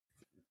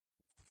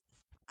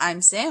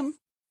I'm Sam.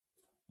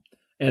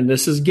 And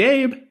this is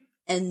Gabe.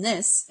 And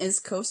this is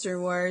Coaster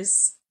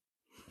Wars.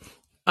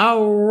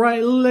 All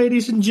right,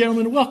 ladies and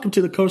gentlemen, welcome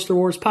to the Coaster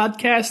Wars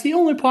podcast, the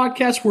only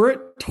podcast where it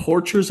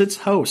tortures its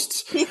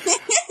hosts.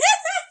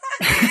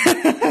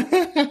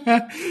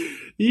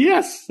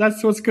 Yes,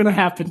 that's what's going to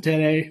happen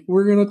today.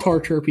 We're going to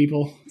torture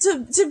people.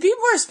 To be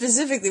more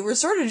specifically, we're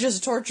sort of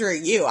just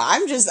torturing you.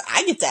 I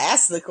get to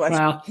ask the questions.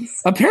 Well,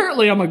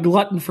 apparently I'm a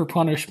glutton for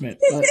punishment.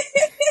 But...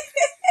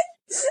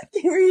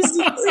 Were you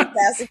secretly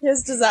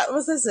masochist? Is that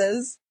what this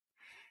is?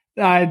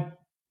 I'm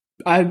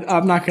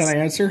not going to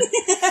answer.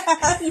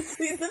 You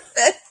plead the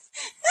fifth.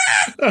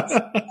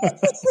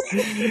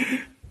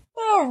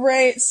 All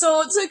right.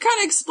 So to kind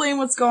of explain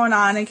what's going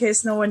on, in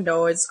case no one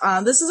knows,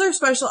 this is our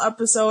special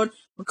episode.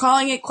 We're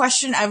calling it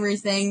Question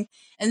Everything,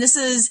 and this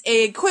is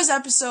a quiz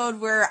episode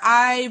where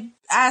I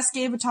ask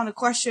Gabe a ton of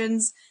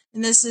questions.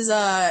 And this is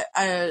a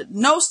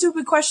no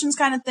stupid questions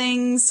kind of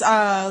things.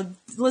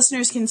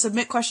 Listeners can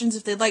submit questions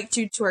if they'd like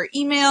to our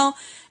email,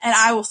 and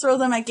I will throw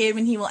them at Gabe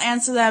and he will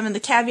answer them. And the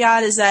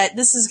caveat is that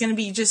this is going to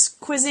be just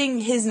quizzing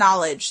his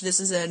knowledge.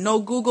 This is a no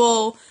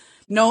Google,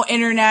 no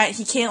internet.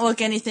 He can't look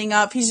anything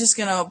up. He's just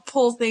going to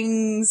pull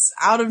things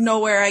out of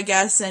nowhere, I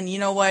guess. And you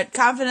know what?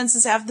 Confidence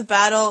is half the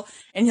battle,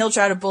 and he'll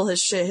try to bull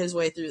his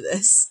way through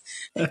this.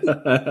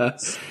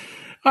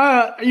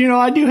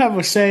 I do have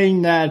a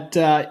saying that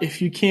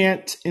if you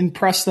can't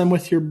impress them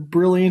with your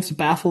brilliance,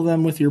 baffle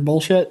them with your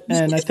bullshit.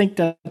 And I think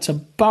that's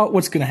about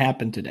what's going to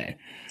happen today.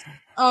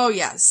 Oh,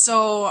 yeah.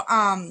 So,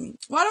 why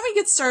don't we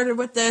get started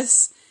with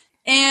this?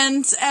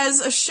 And as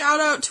a shout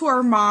out to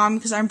our mom,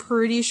 because I'm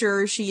pretty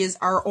sure she is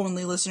our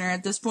only listener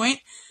at this point,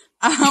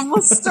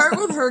 we'll start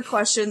with her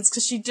questions,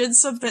 because she did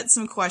submit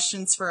some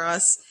questions for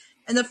us.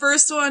 And the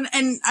first one,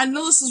 and I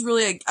know this is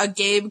really a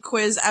Gabe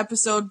quiz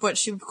episode, but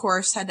she, of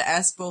course, had to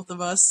ask both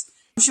of us.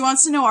 She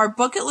wants to know our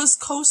bucket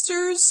list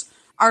coasters,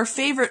 our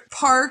favorite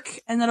park,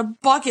 and then a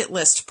bucket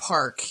list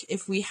park,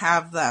 if we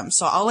have them.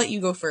 So I'll let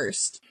you go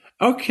first.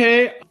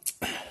 Okay.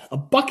 A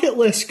bucket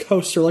list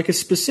coaster, like a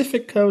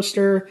specific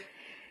coaster.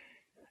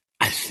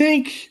 I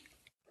think,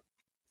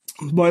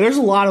 boy, there's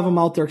a lot of them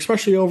out there,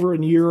 especially over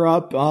in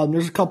Europe.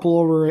 There's a couple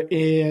over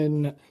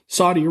in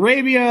Saudi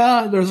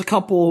Arabia. There's a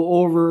couple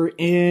over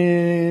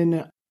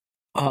in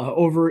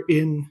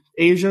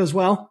Asia as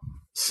well.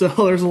 So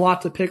there's a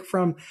lot to pick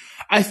from.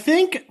 I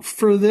think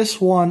for this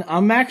one,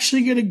 I'm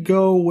actually going to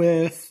go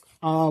with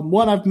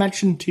one I've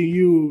mentioned to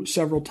you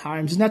several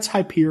times, and that's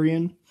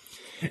Hyperion.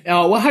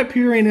 What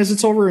Hyperion is,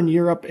 it's over in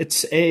Europe.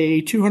 It's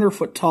a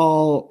 200-foot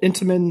tall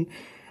Intamin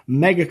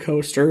mega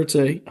coaster. It's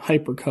a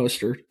hyper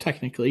coaster,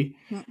 technically.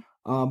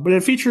 But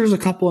it features a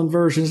couple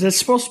inversions. It's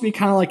supposed to be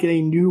kind of like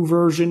a new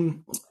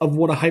version of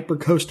what a hyper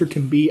coaster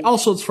can be.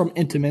 Also, it's from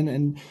Intamin,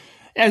 and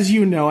as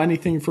you know,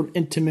 anything from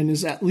Intamin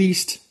is at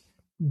least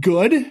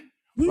good.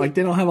 Like,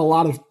 they don't have a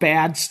lot of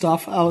bad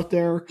stuff out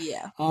there.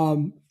 Yeah.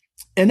 And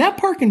that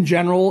park in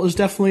general is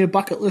definitely a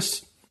bucket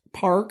list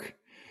park.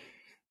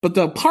 But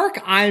the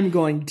park I'm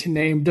going to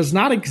name does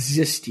not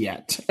exist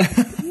yet.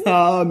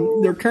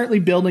 They're currently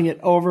building it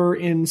over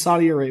in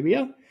Saudi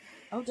Arabia.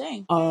 Oh,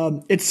 dang.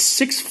 It's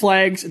Six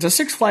Flags. It's a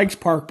Six Flags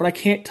park, but I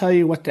can't tell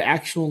you what the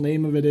actual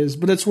name of it is.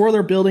 But it's where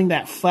they're building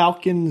that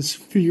Falcon's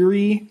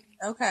Fury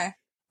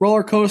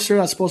roller coaster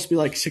that's supposed to be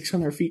like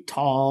 600 feet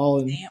tall.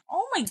 And, damn.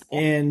 Oh, my God.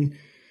 And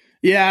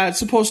yeah, it's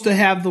supposed to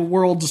have the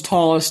world's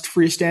tallest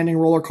freestanding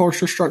roller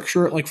coaster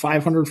structure at like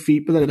 500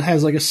 feet, but then it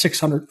has like a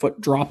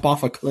 600-foot drop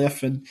off a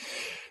cliff. And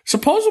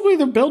supposedly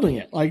they're building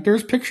it. Like,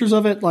 there's pictures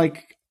of it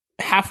like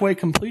halfway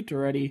complete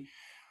already.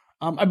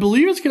 I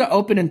believe it's going to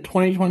open in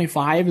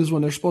 2025 is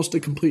when they're supposed to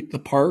complete the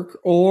park,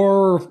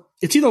 or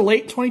it's either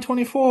late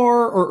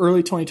 2024 or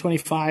early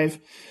 2025.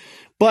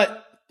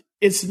 But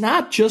it's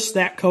not just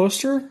that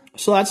coaster,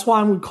 so that's why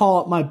I would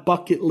call it my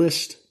bucket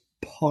list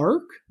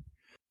park.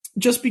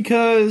 Just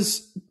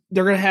because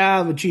they're going to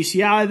have a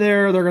GCI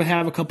there, they're going to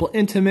have a couple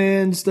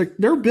Intamins.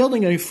 They're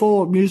building a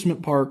full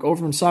amusement park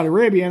over in Saudi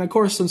Arabia, and of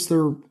course, since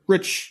they're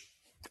rich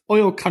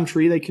oil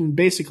country, they can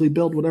basically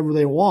build whatever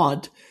they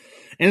want.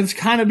 And it's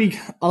kind of be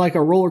like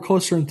a roller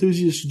coaster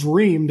enthusiast's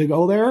dream to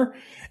go there.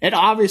 And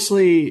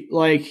obviously,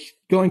 like,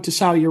 going to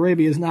Saudi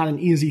Arabia is not an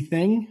easy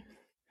thing.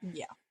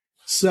 Yeah.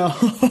 So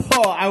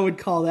I would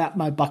call that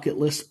my bucket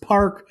list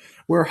park,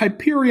 where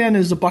Hyperion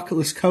is a bucket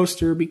list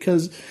coaster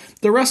because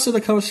the rest of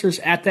the coasters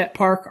at that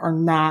park are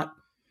not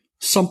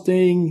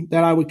something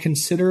that I would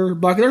consider.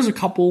 But there's a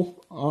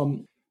couple,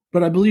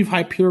 but I believe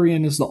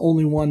Hyperion is the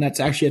only one that's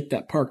actually at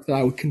that park that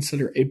I would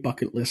consider a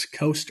bucket list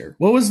coaster.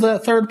 What was the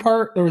third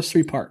part? There was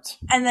 3 parts.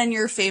 And then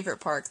your favorite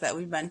park that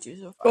we've been to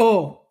so far.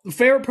 Oh, the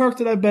favorite park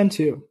that I've been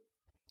to.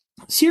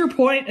 Cedar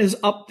Point is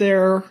up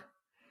there.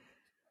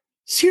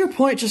 Cedar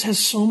Point just has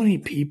so many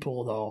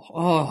people, though.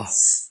 Oh,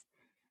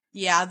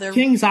 yeah, they're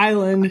Kings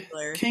Island.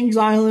 popular. Kings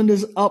Island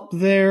is up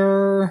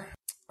there.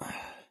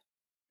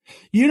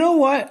 You know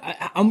what?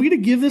 I'm going to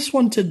give this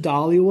one to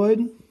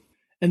Dollywood.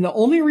 And the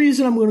only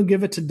reason I'm going to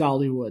give it to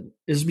Dollywood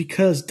is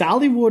because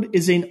Dollywood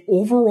is an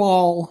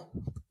overall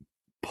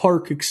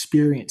park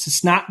experience.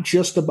 It's not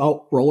just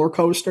about roller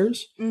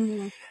coasters.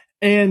 Mm-hmm.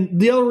 And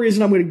the other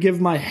reason I'm going to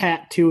give my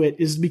hat to it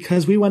is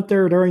because we went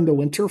there during the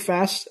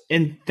Winterfest,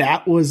 and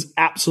that was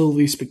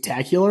absolutely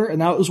spectacular.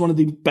 And that was one of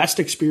the best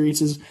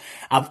experiences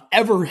I've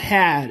ever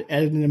had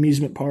at an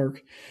amusement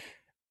park.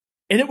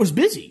 And it was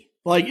busy.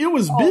 Like, it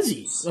was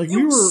busy. Like,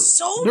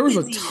 there was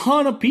a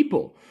ton of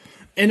people.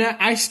 And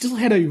I still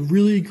had a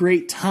really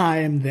great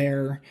time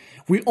there.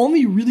 We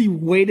only really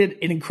waited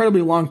an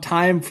incredibly long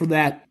time for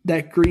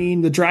that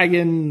green, the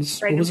dragons,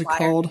 what was it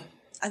called?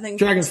 I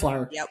think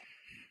Dragonflyer. Yep.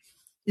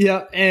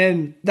 Yeah,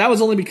 and that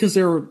was only because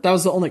that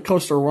was the only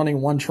coaster running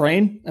one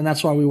train, and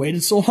that's why we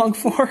waited so long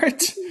for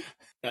it.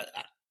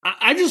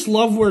 I just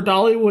love where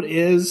Dollywood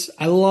is.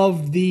 I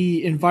love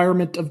the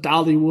environment of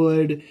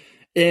Dollywood,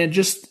 and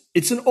just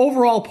it's an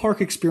overall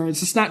park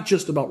experience. It's not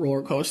just about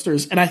roller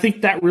coasters, and I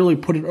think that really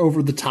put it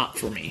over the top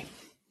for me.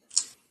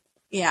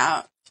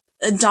 Yeah.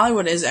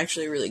 Dollywood is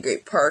actually a really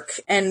great park,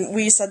 and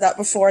we said that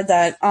before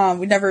that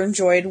we never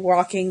enjoyed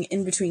walking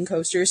in between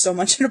coasters so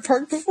much in a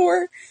park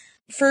before.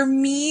 For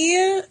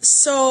me,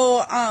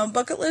 so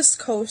bucket list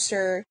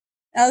coaster.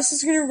 Now this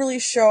is going to really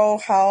show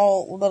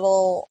how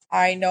little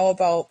I know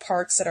about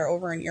parks that are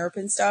over in Europe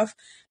and stuff,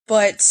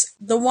 but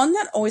the one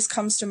that always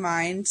comes to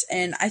mind,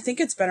 and I think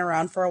it's been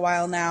around for a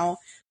while now,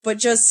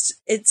 but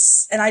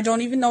and I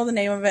don't even know the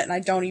name of it, and I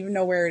don't even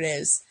know where it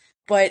is,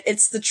 but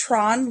it's the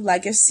Tron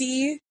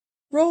Legacy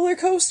roller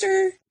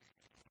coaster,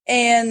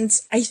 and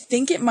I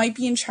think it might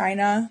be in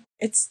China,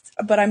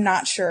 but I'm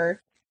not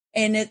sure.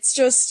 And it's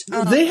just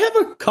they have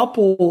a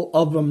couple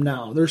of them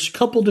now. There's a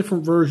couple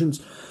different versions.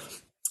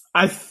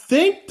 I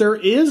think there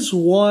is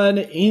one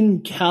in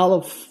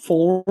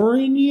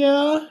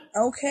California.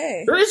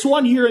 Okay. There is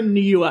one here in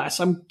the U.S.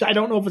 I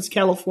don't know if it's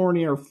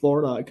California or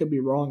Florida. I could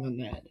be wrong on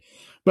that.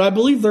 But I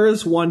believe there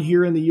is one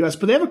here in the U.S.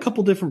 But they have a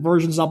couple different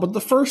versions now. But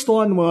the first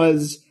one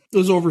was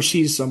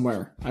overseas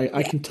somewhere.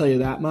 I can tell you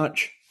that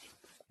much.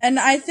 And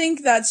I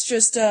think that's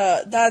just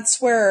that's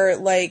where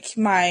like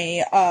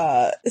my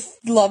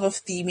love of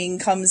theming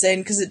comes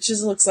in, because it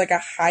just looks like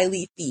a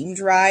highly themed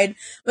ride,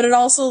 but it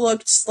also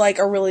looked like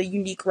a really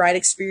unique ride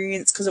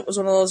experience because it was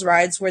one of those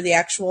rides where the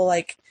actual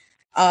like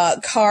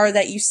car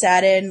that you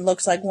sat in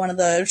looked like one of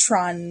the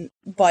Tron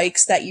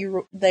bikes that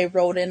they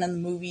rode in the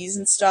movies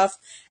and stuff.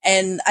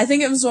 And I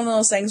think it was one of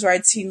those things where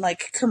I'd seen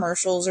like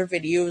commercials or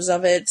videos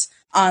of it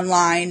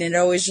online, and it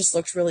always just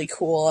looked really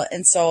cool.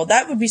 And so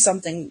that would be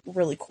something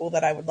really cool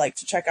that I would like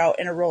to check out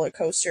in a roller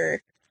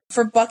coaster.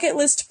 For bucket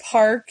list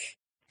park,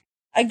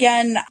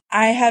 again,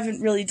 I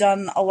haven't really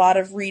done a lot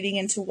of reading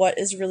into what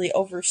is really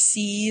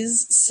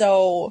overseas.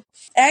 So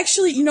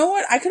actually, you know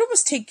what? I could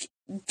almost take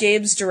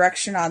Gabe's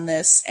direction on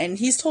this, and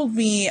he's told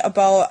me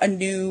about a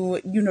new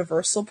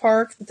Universal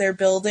park that they're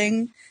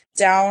building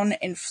down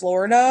in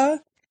Florida.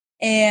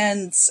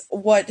 And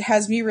what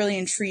has me really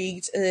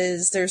intrigued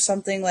is there's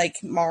something like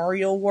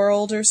Mario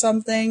World or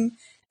something.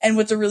 And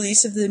with the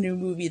release of the new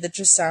movie, that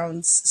just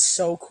sounds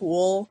so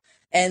cool.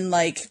 And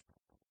like,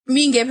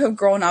 me and Gabe have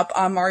grown up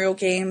on Mario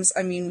games.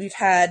 I mean, we've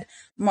had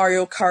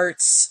Mario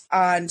Karts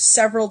on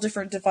several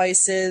different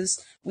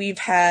devices. We've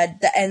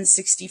had the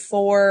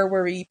N64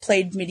 where we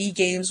played mini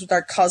games with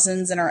our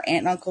cousins in our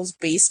aunt and uncle's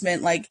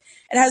basement. Like,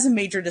 it has a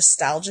major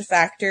nostalgia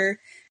factor.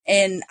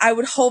 And I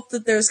would hope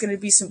that there's going to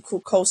be some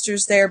cool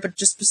coasters there, but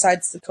just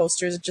besides the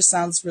coasters, it just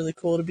sounds really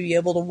cool to be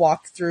able to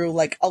walk through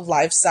like a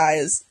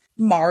life-size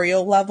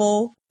Mario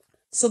level.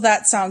 So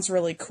that sounds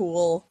really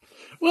cool.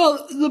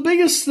 Well, the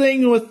biggest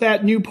thing with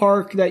that new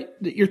park that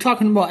you're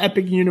talking about,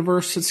 Epic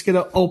Universe, it's going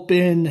to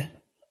open,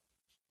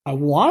 I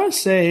want to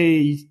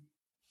say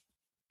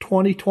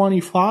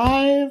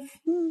 2025,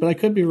 but I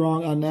could be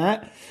wrong on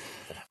that.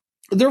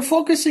 They're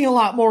focusing a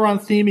lot more on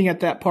theming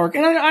at that park.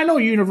 And I know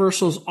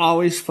Universal's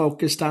always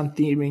focused on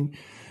theming,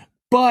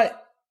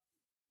 but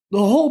the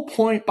whole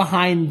point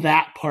behind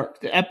that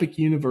park, the Epic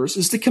Universe,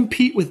 is to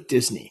compete with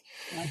Disney.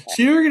 Okay.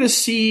 So you're going to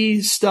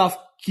see stuff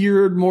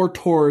geared more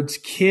towards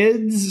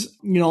kids,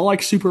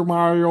 like Super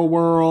Mario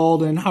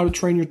World and How to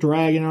Train Your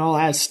Dragon and all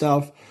that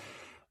stuff.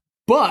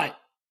 But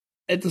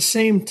at the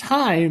same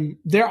time,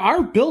 they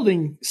are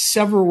building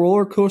several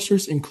roller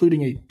coasters,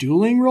 including a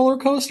dueling roller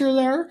coaster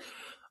there.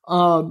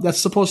 That's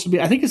supposed to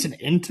be, I think it's an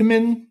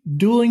Intamin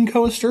dueling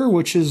coaster,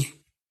 which is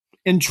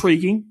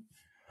intriguing.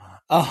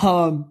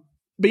 But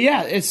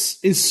yeah, it's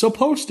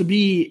supposed to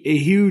be a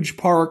huge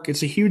park.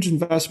 It's a huge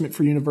investment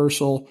for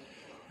Universal,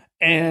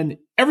 and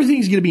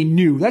everything's going to be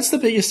new. That's the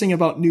biggest thing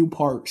about new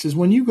parks is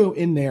when you go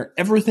in there,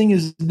 everything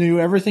is new.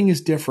 Everything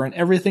is different.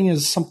 Everything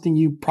is something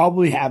you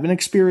probably haven't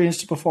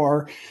experienced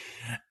before.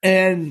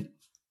 And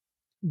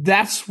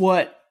that's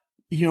what,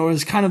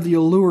 is kind of the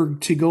allure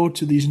to go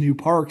to these new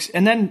parks.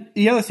 And then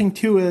the other thing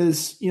too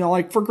is,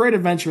 like for Great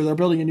Adventure, they're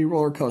building a new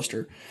roller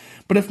coaster.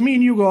 But if me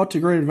and you go out to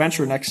Great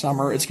Adventure next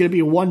summer, it's going to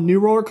be one new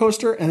roller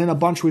coaster and then a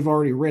bunch we've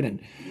already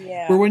ridden.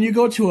 Yeah. Where when you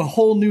go to a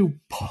whole new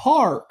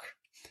park,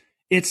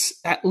 it's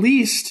at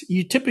least,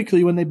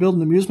 typically when they build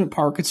an amusement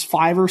park, it's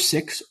 5 or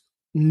 6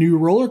 new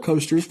roller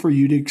coasters for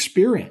you to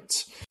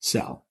experience.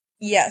 So.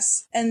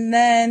 Yes. And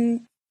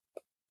then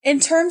In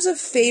terms of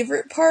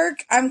favorite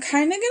park, I'm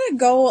kind of going to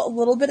go a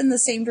little bit in the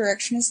same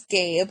direction as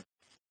Gabe,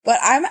 but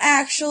I'm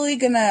actually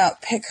going to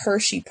pick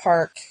Hershey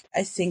Park,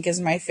 I think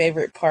is my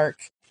favorite park.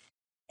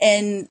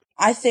 And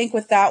I think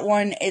with that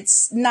one,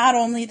 it's not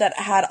only that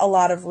it had a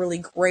lot of really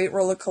great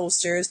roller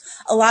coasters,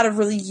 a lot of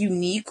really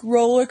unique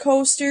roller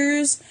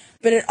coasters,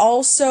 but it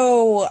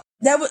also,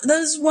 that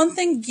was one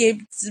thing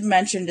Gabe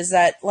mentioned is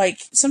that, like,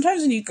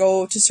 sometimes when you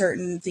go to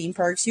certain theme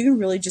parks, you can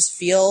really just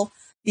feel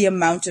the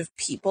amount of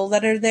people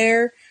that are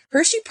there.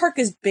 Hershey Park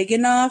is big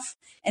enough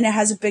and it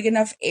has a big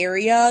enough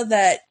area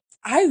that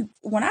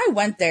when I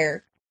went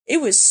there, it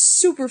was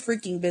super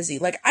freaking busy.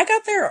 Like, I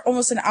got there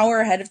almost an hour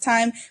ahead of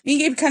time. Me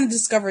and Gabe kind of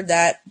discovered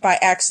that by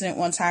accident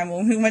one time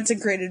when we went to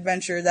Great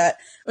Adventure, that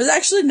it was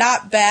actually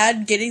not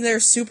bad getting there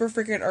super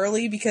freaking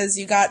early because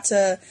you got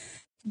to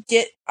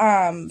get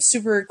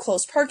super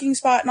close parking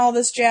spot and all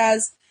this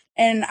jazz.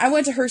 And I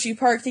went to Hershey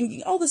Park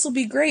thinking, oh, this will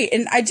be great.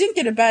 And I didn't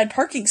get a bad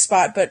parking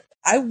spot, but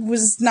I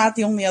was not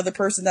the only other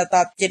person that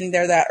thought getting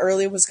there that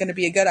early was going to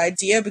be a good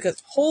idea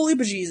because holy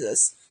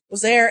bejesus,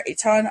 was there a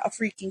ton of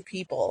freaking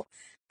people.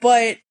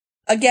 But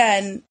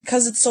again,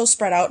 because it's so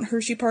spread out in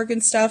Hershey Park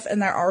and stuff,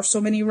 and there are so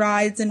many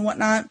rides and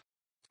whatnot,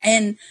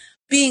 and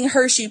being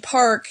Hershey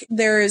Park,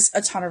 there's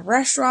a ton of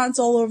restaurants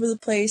all over the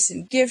place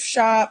and gift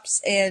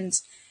shops, and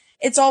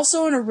it's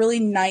also in a really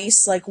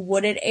nice, like,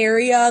 wooded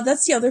area.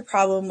 That's the other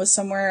problem with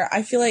somewhere.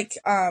 I feel like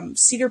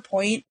Cedar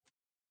Point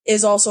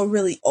is also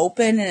really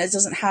open and it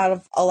doesn't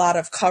have a lot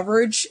of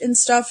coverage and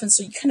stuff, and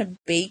so you kind of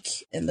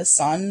bake in the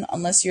sun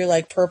unless you're,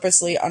 like,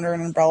 purposely under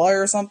an umbrella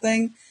or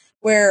something,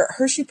 where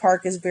Hershey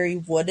Park is very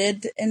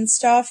wooded and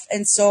stuff,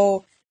 and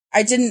so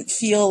I didn't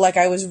feel like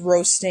I was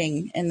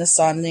roasting in the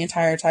sun the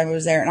entire time I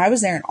was there, and I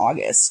was there in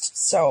August,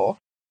 so,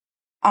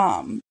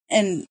 and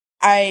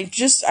I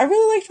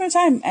really liked my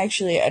time,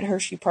 actually, at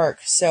Hershey Park,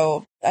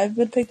 so I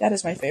would pick that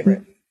as my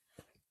favorite.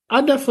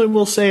 I definitely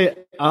will say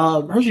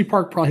Hershey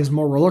Park probably has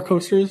more roller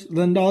coasters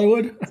than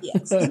Dollywood.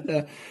 Yes.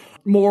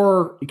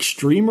 More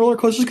extreme roller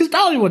coasters, because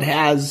Dollywood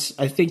has,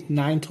 I think,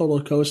 9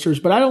 total coasters,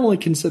 but I don't really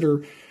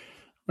consider,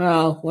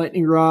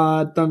 Lightning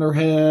Rod,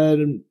 Thunderhead,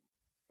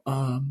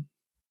 and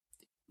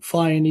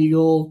Flying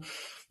Eagle.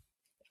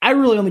 I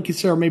really only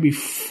consider maybe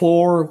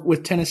 4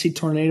 with Tennessee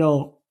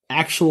Tornado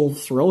actual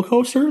thrill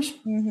coasters.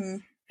 Mm-hmm.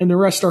 And the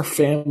rest are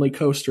family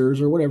coasters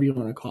or whatever you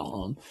want to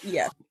call them.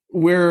 Yeah.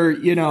 Where,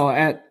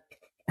 at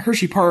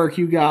Hershey Park,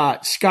 you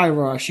got Sky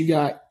Rush, you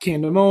got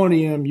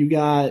Candemonium, you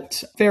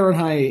got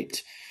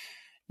Fahrenheit,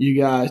 you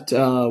got,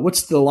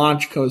 what's the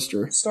launch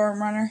coaster?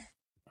 Storm Runner.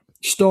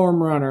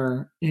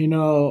 You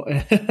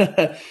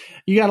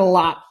got a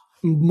lot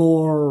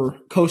more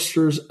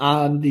coasters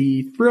on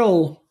the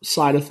thrill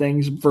side of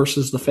things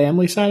versus the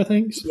family side of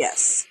things.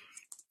 Yes.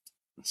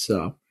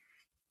 So.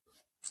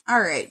 All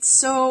right.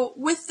 So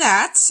with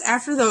that,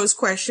 after those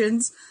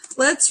questions,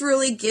 let's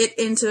really get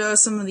into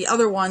some of the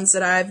other ones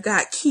that I've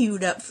got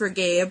queued up for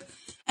Gabe.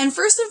 And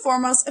first and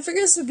foremost, I figure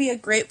this would be a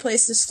great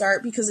place to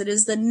start because it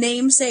is the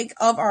namesake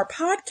of our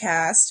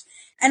podcast.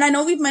 And I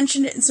know we've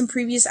mentioned it in some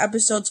previous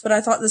episodes, but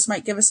I thought this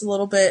might give us a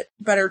little bit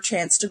better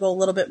chance to go a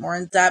little bit more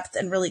in depth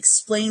and really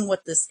explain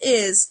what this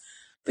is.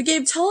 But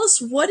Gabe, tell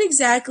us what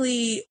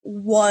exactly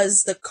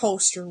was the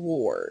Coaster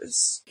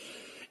Wars?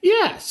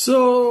 Yeah,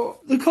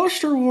 so the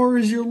Coaster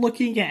Wars you're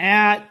looking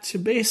at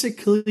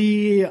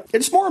basically,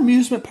 it's more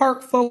amusement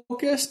park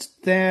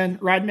focused than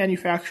ride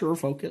manufacturer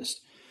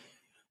focused.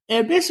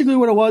 And basically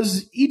what it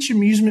was, each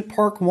amusement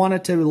park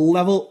wanted to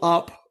level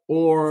up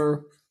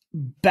or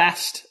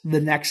best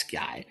the next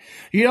guy.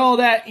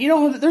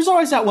 There's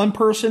always that one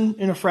person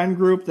in a friend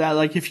group that,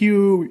 like, if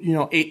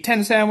you ate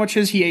 10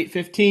 sandwiches, he ate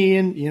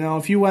 15,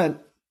 if you went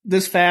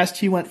this fast,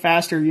 he went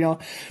faster,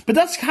 but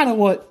that's kind of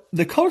what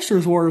the Coaster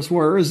Wars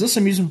were. Is this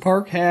amusement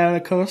park had a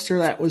coaster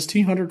that was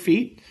 200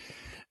 feet.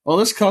 Well,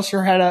 this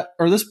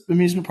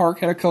amusement park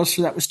had a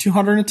coaster that was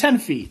 210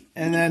 feet,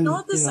 and then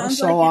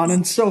so on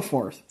and so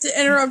forth.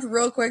 To interrupt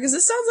real quick, because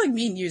this sounds like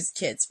me and you as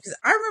kids, because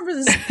I remember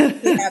this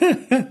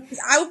happening.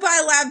 I would buy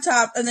a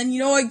laptop, and then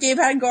Gabe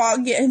had to go out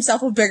and get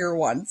himself a bigger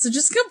one. So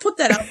just gonna put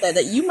that out there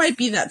that you might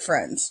be that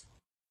friend.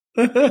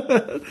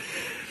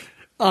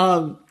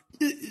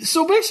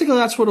 So basically,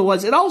 that's what it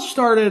was. It all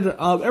started.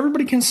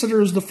 Everybody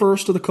considers the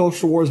first of the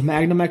Coaster Wars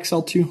Magnum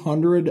XL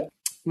 200.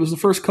 It was the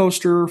first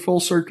coaster full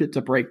circuit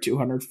to break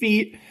 200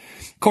 feet.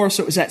 Of course,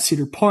 it was at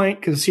Cedar Point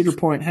because Cedar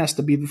Point has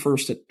to be the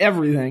first at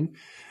everything.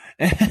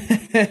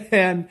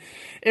 And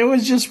it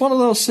was just one of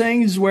those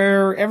things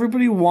where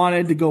everybody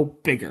wanted to go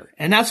bigger.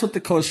 And that's what the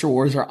Coaster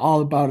Wars are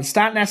all about. It's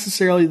not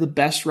necessarily the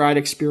best ride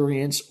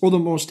experience or the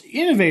most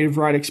innovative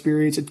ride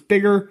experience. It's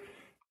bigger,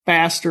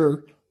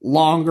 faster,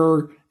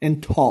 longer,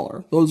 and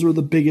taller. Those were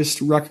the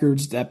biggest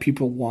records that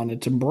people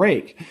wanted to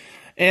break.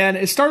 And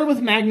it started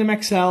with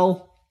Magnum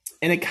XL,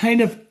 and it kind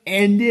of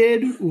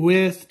ended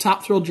with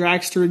Top Thrill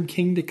Dragster and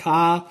King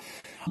Ka.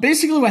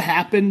 Basically what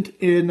happened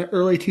in the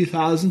early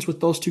 2000s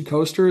with those two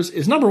coasters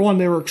is, number one,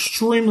 they were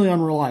extremely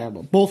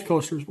unreliable. Both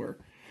coasters were.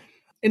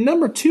 And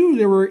number two,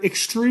 there were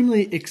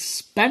extremely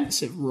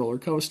expensive roller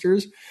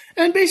coasters.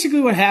 And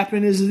basically what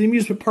happened is the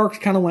amusement parks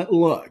kind of went,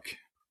 look,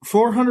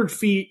 400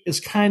 feet is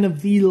kind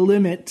of the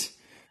limit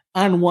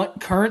on what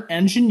current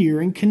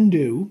engineering can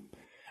do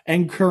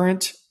and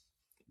current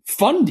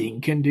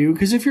funding can do.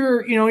 Because if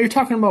you're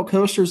talking about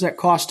coasters that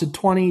costed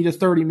 $20 to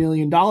 $30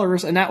 million,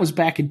 and that was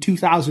back in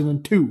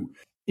 2002.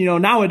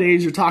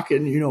 Nowadays you're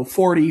talking,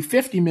 40,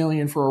 50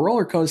 million for a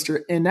roller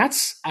coaster, and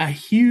that's a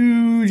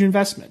huge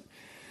investment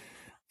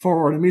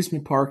for an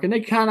amusement park. And they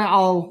kind of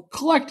all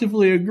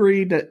collectively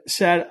agreed that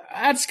said,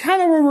 that's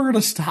kind of where we're going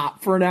to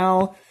stop for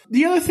now.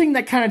 The other thing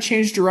that kind of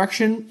changed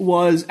direction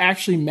was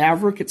actually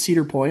Maverick at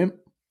Cedar Point.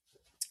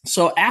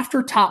 So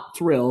after Top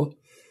Thrill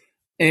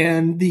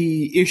and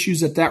the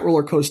issues that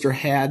roller coaster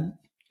had,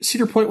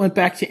 Cedar Point went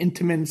back to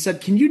Intamin and said,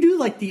 can you do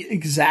like the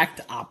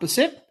exact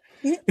opposite?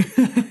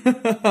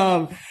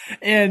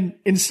 And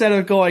instead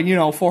of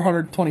going,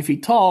 420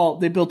 feet tall,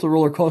 they built a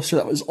roller coaster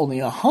that was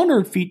only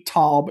 100 feet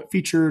tall, but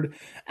featured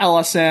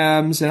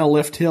LSMs and a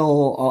lift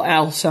hill,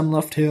 LSM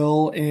lift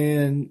hill,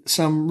 and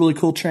some really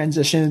cool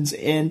transitions.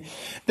 And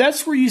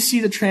that's where you see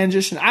the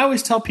transition. I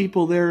always tell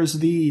people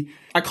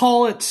I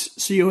call it,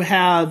 so you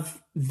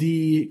have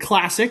the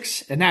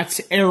classics, and that's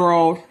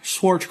Aero,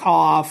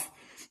 Schwarzkopf,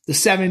 the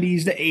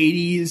 70s, the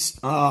 80s,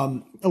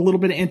 a little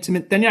bit of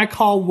Intimate. Then I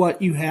call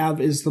what you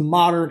have is the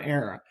modern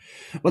era.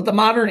 But the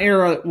modern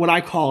era, what I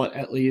call it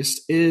at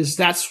least,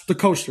 that's the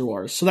Coaster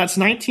Wars. So that's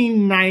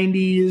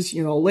 1990s,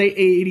 late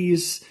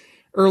 80s,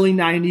 early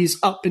 90s,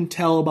 up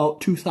until about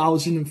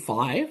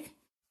 2005.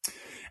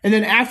 And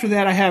then after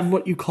that, I have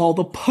what you call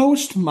the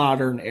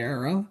postmodern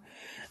era.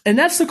 And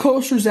that's the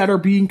coasters that are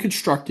being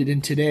constructed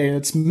in today.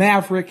 It's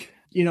Maverick,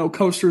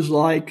 coasters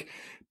like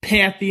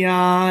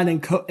Pantheon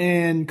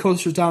and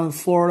coasters down in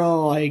Florida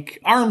like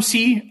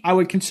RMC, I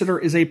would consider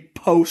is a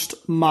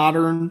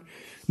postmodern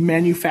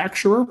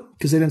manufacturer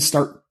because they didn't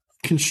start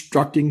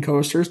constructing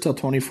coasters till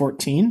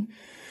 2014.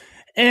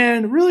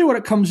 And really what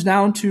it comes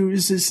down to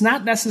is it's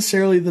not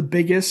necessarily the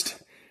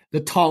biggest, the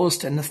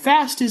tallest, and the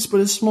fastest,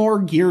 but it's more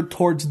geared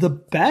towards the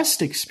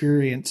best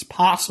experience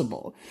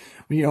possible.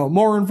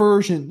 More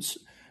inversions,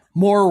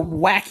 more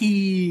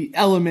wacky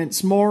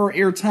elements, more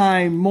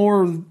airtime,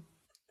 more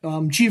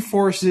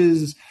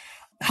G-forces.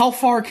 How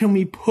far can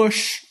we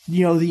push,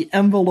 the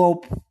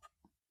envelope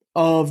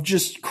of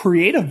just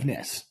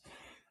creativeness?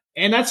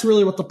 And that's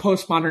really what the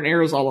postmodern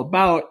era is all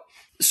about.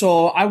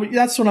 So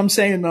that's what I'm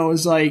saying though,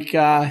 is like,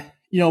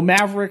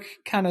 Maverick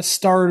kind of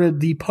started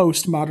the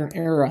postmodern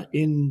era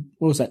in,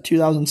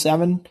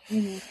 2007?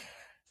 Mm-hmm.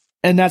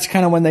 And that's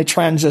kind of when they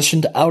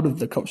transitioned out of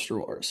the Coaster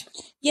Wars.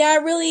 Yeah,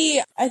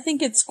 I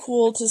think it's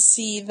cool to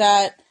see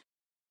that,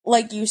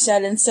 like you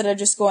said, instead of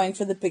just going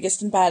for the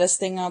biggest and baddest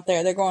thing out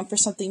there, they're going for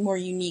something more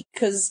unique.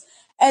 Because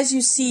as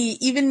you see,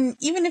 even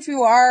if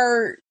you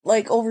are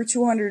like over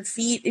 200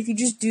 feet, if you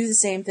just do the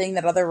same thing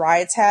that other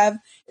rides have,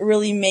 it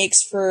really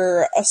makes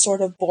for a sort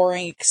of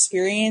boring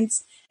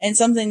experience and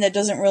something that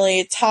doesn't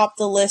really top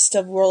the list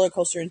of roller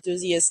coaster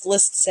enthusiast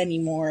lists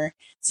anymore.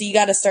 So you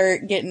got to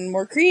start getting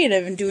more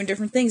creative and doing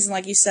different things. And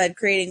like you said,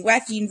 creating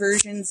wacky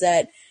inversions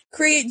that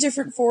create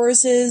different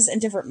forces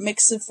and different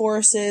mix of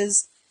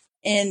forces,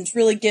 and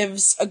really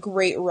gives a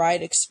great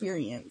ride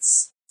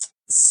experience.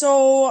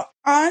 So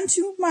on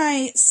to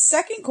my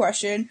second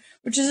question,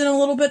 which is in a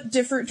little bit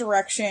different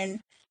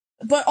direction,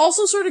 but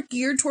also sort of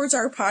geared towards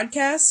our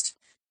podcast.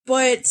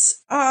 But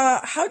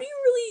how do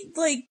you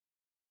really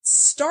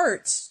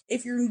start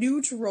if you're new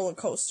to roller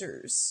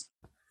coasters?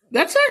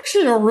 That's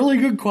actually a really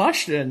good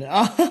question.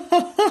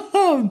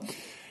 The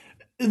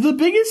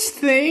biggest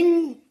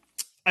thing,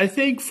 I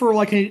think, for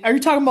are you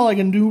talking about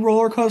a new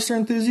roller coaster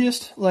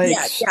enthusiast?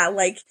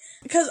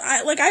 Because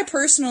I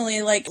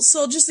personally,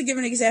 so just to give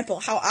an example,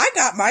 how I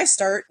got my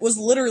start was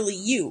literally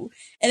you.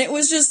 And it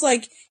was just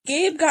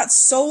Gabe got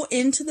so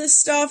into this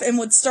stuff and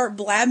would start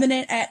blabbing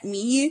it at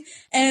me.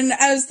 And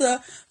as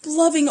the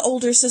loving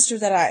older sister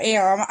that I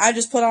am, I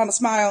just put on a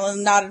smile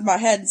and nodded my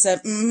head and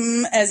said,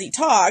 as he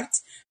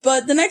talked.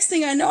 But the next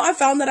thing I know, I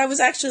found that I was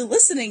actually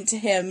listening to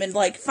him and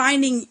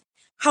finding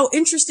how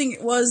interesting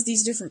it was,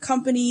 these different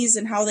companies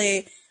and how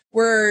they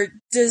were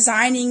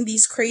designing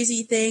these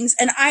crazy things.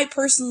 And I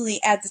personally,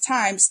 at the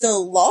time,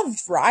 still loved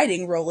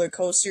riding roller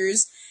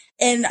coasters.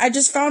 And I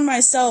just found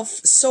myself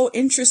so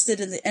interested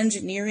in the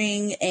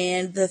engineering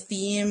and the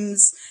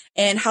themes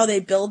and how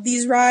they build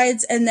these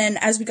rides. And then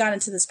as we got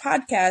into this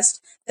podcast,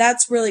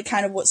 that's really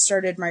kind of what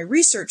started my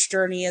research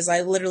journey, as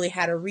I literally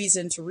had a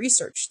reason to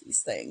research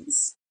these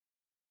things.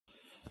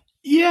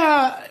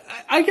 Yeah,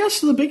 I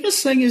guess the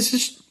biggest thing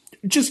is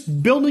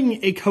just building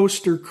a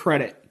coaster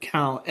credit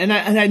count. And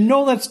I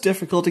know that's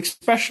difficult,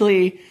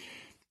 especially,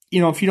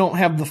 if you don't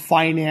have the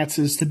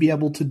finances to be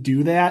able to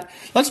do that.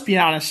 Let's be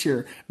honest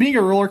here. Being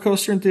a roller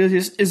coaster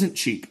enthusiast isn't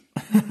cheap.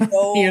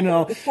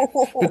 No.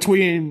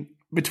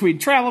 Between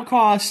travel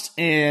costs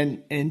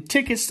and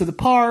tickets to the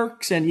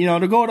parks and,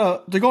 to go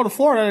to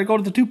Florida, to go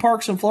to the two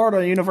parks in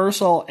Florida,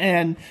 Universal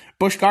and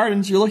Busch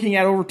Gardens, you're looking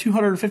at over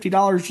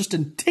 $250 just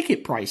in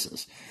ticket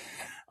prices.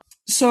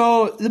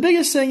 So the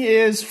biggest thing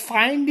is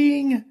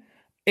finding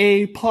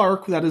a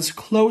park that is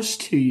close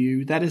to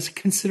you that is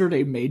considered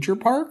a major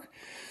park.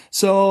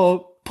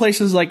 So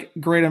places like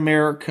Great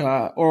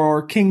America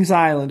or Kings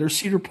Island or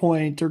Cedar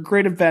Point or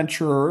Great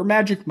Adventure or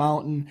Magic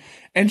Mountain,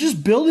 and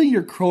just building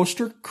your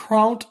coaster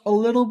count a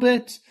little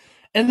bit,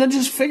 and then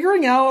just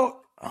figuring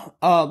out,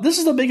 this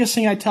is the biggest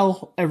thing I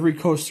tell every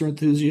coaster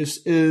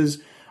enthusiast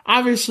is,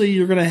 obviously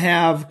you're going to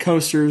have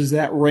coasters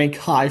that rank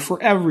high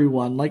for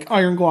everyone, like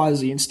Iron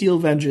Gwazi and Steel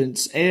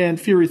Vengeance and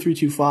Fury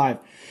 325.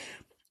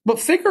 But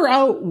figure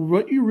out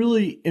what you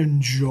really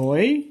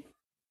enjoy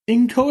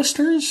in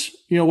coasters,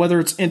 whether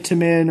it's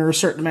Intamin or a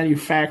certain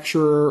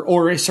manufacturer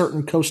or a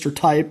certain coaster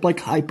type like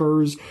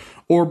Hypers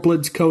or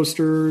Blitz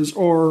coasters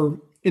or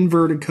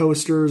inverted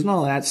coasters and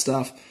all that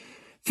stuff.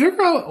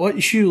 Figure out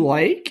what you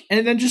like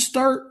and then just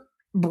start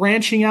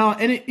branching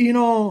out. And,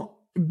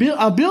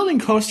 a building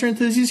coaster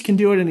enthusiast can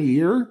do it in a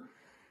year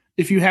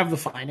if you have the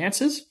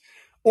finances,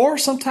 or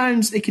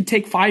sometimes it could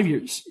take 5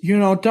 years.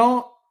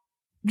 Don't,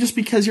 just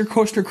because your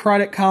coaster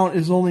credit count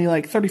is only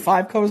like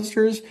 35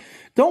 coasters,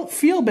 don't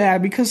feel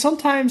bad, because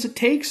sometimes it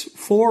takes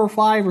 4 or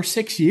 5 or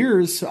 6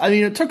 years. I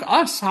mean, it took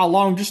us how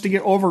long just to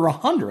get over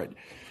 100?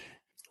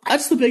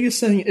 That's the biggest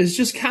thing, is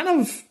just kind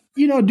of,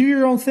 do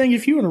your own thing.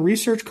 If you want to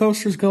research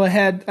coasters, go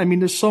ahead. I mean,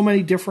 there's so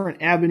many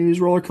different avenues,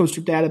 roller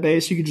coaster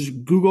database. You can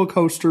just Google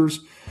coasters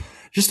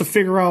just to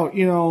figure out,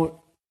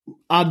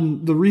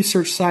 on the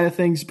research side of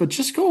things, but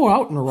just go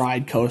out and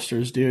ride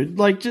coasters, dude.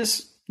 Like,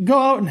 just go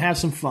out and have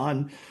some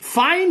fun.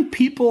 Find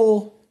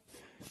people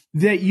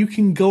that you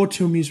can go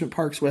to amusement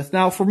parks with.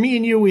 Now, for me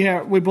and you,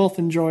 we both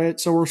enjoy it,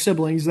 so we're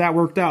siblings. That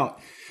worked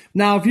out.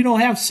 Now, if you don't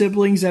have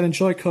siblings that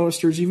enjoy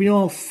coasters, if you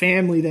don't have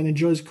family that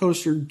enjoys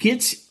coaster,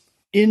 get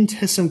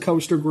into some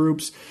coaster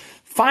groups.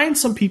 Find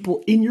some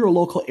people in your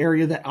local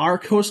area that are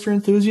coaster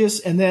enthusiasts,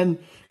 and then,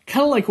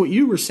 kind of like what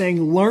you were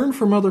saying, learn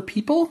from other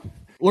people.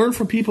 Learn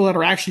from people that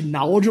are actually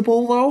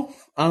knowledgeable, though.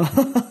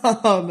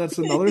 That's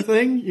another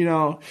thing,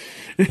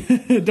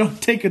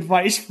 Don't take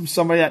advice from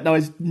somebody that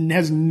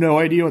has no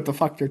idea what the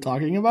fuck they're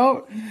talking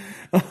about.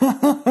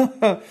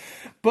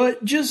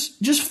 But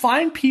just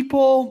find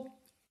people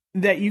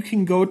that you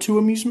can go to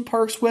amusement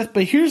parks with.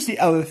 But here's the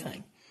other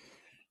thing.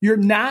 You're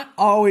not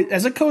always,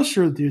 as a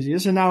coaster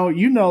enthusiast, and now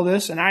you know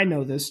this and I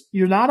know this,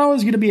 you're not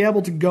always going to be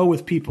able to go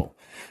with people.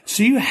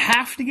 So you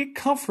have to get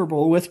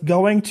comfortable with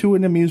going to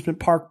an amusement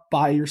park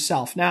by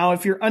yourself. Now,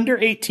 if you're under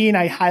 18,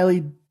 I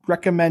highly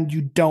recommend you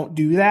don't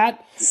do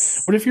that.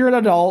 But if you're an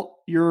adult,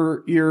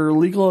 you're a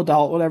legal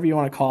adult, whatever you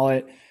want to call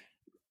it,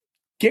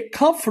 get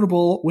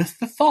comfortable with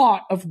the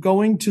thought of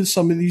going to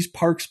some of these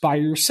parks by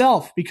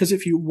yourself. Because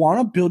if you want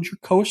to build your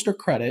coaster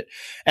credit,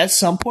 at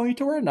some point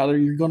or another,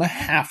 you're going to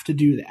have to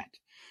do that.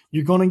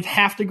 You're going to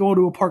have to go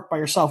to a park by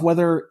yourself,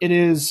 whether it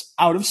is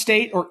out of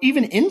state or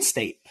even in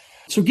state.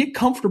 So get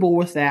comfortable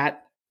with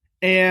that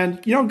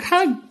and,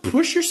 kind of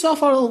push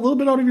yourself out a little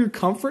bit out of your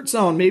comfort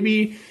zone.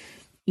 Maybe,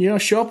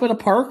 show up at a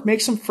park,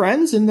 make some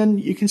friends, and then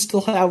you can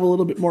still have a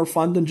little bit more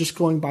fun than just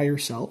going by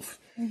yourself.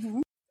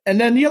 Mm-hmm. And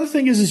then the other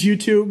thing is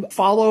YouTube.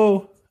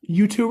 Follow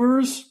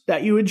YouTubers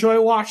that you enjoy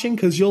watching,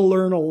 because you'll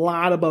learn a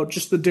lot about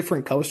just the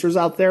different coasters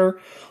out there.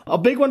 A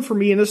big one for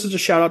me, and this is a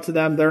shout out to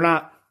them. They're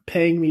not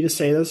paying me to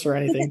say this or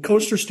anything.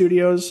 Coaster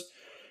Studios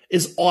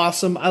is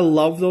awesome. I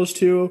love those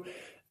two.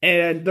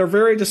 And they're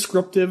very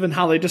descriptive in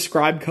how they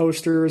describe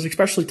coasters,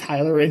 especially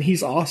Tyler, and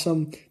he's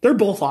awesome. They're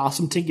both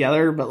awesome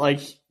together, but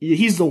like,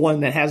 he's the one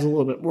that has a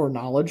little bit more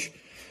knowledge.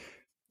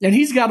 And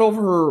he's got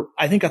over,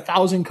 I think,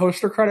 1,000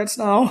 coaster credits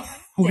now,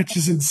 which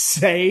is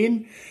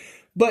insane.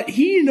 But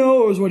he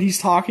knows what he's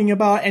talking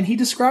about, and he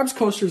describes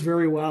coasters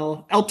very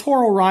well. El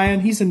Toro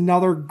Ryan, he's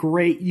another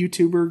great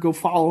YouTuber. Go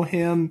follow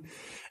him.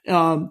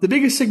 The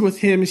biggest thing with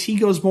him is he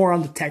goes more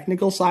on the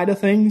technical side of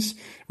things,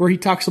 where he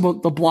talks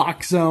about the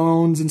block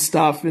zones and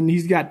stuff, and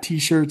he's got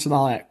t-shirts and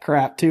all that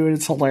crap too, and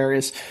it's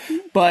hilarious.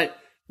 But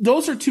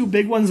those are two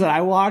big ones that I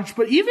watch.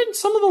 But even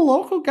some of the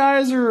local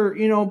guys are,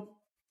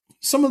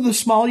 some of the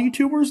small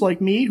YouTubers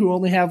like me who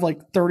only have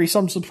like 30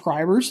 some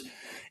subscribers.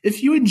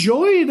 If you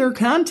enjoy their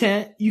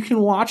content, you can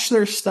watch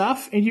their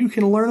stuff and you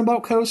can learn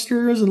about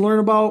coasters and learn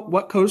about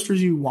what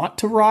coasters you want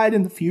to ride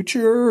in the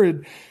future.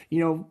 And,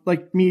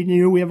 like me and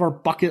you, we have our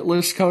bucket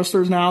list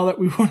coasters now that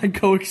we want to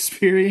go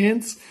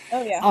experience.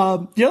 Oh, yeah.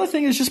 The other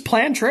thing is just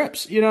plan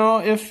trips.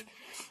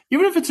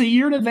 Even if it's a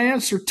year in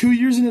advance or 2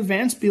 years in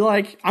advance, be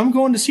like, I'm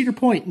going to Cedar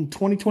Point in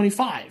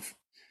 2025.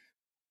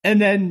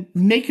 And then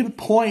make it a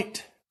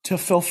point to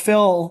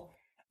fulfill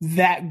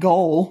that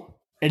goal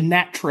and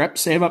that trip.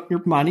 Save up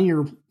your money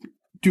or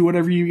do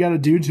whatever you got to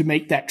do to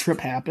make that trip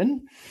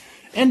happen.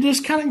 And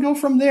just kind of go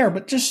from there.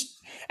 But just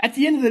at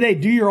the end of the day,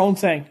 do your own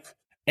thing.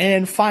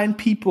 And find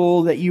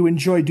people that you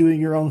enjoy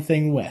doing your own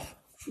thing with.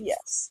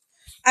 Yes.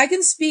 I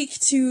can speak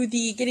to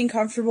the getting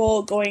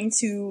comfortable going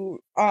to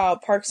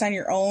parks on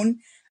your own.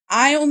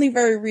 I only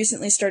very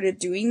recently started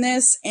doing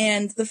this,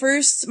 and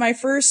my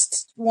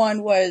first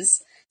one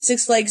was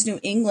Six Flags New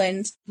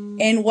England.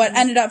 And what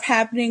ended up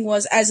happening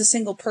was, as a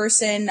single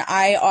person,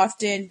 I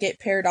often get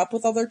paired up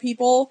with other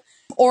people,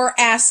 or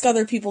ask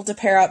other people to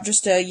pair up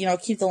just to,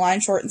 keep the line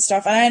short and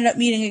stuff. And I ended up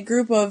meeting a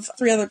group of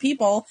 3 other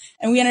people,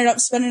 and we ended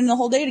up spending the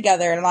whole day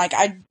together. And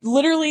I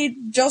literally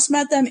just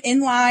met them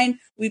in line.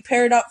 We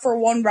paired up for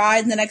one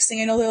ride, and the next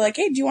thing I know, they're like,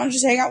 "Hey, do you want to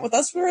just hang out with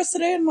us for the rest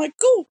of the day?" And I'm like,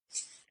 "Cool."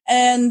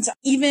 And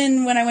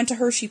even when I went to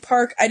Hershey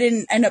Park, I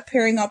didn't end up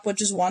pairing up with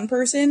just one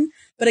person.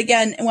 But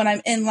again, when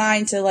I'm in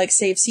line to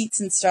save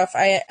seats and stuff,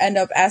 I end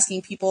up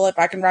asking people if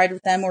I can ride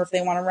with them or if they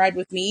want to ride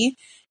with me.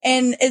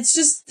 And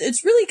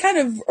it's really kind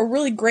of a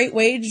really great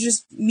way to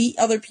just meet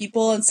other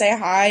people and say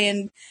hi.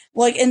 And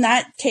in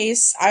that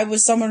case, I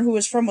was someone who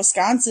was from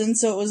Wisconsin,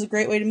 so it was a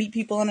great way to meet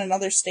people in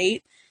another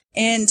state.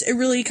 And it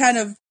really kind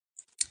of,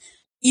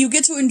 you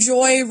get to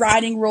enjoy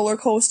riding roller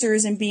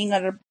coasters and being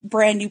at a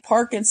brand new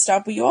park and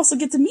stuff, but you also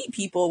get to meet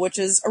people, which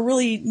is a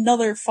really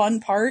another fun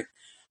part.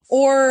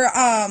 Or,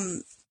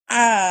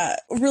 a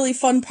really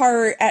fun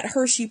part at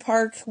Hershey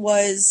Park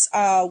was,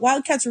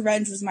 Wildcats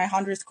Revenge was my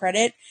 100th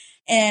credit,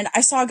 and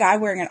I saw a guy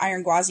wearing an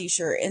Iron Gwazi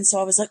shirt, and so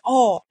I was like,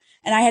 oh,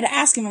 and I had to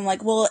ask him, I'm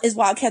like, well, is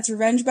Wildcats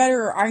Revenge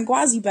better or Iron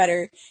Gwazi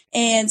better?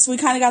 And so we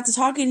kind of got to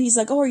talking, and he's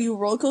like, oh, are you a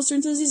roller coaster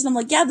enthusiast? And I'm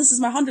like, yeah, this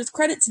is my 100th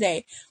credit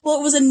today. Well,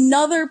 it was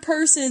another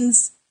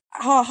person's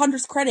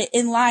 100th credit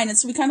in line, and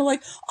so we kind of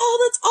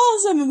oh, that's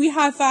awesome, and we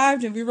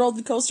high-fived, and we rolled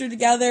the coaster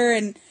together,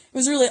 and it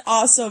was a really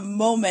awesome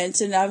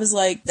moment. And I was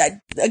like,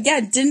 I,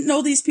 again, didn't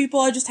know these people,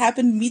 I just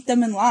happened to meet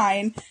them in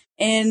line,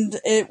 and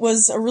it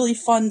was a really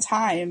fun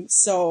time.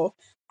 So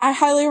I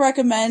highly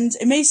recommend.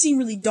 It may seem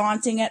really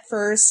daunting at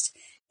first,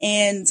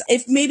 and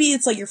if maybe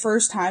it's your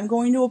first time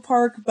going to a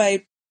park,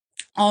 by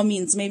all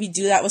means, maybe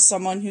do that with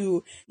someone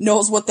who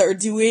knows what they're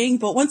doing.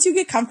 But once you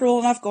get comfortable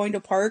enough going to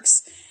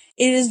parks,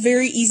 it is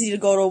very easy to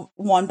go to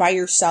one by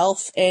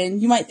yourself,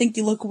 and you might think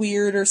you look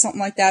weird or something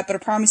like that, but I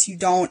promise you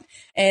don't,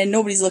 and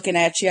nobody's looking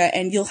at you,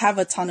 and you'll have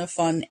a ton of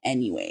fun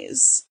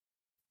anyways.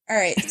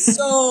 Alright,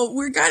 so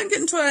we're kind of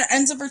getting to the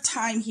ends of our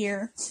time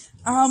here.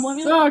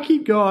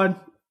 Keep going.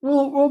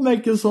 We'll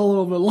make this a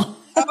little bit longer.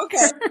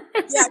 Okay.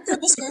 Yeah,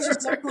 goodness gracious,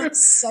 definitely the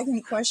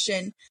second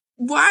question.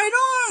 Why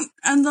don't,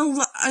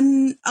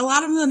 and a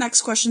lot of the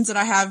next questions that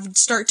I have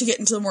start to get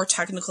into the more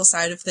technical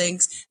side of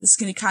things. This is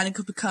going to kind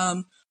of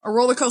become a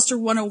roller coaster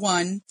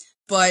 101,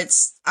 but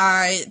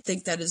I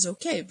think that is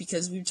okay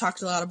because we've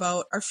talked a lot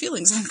about our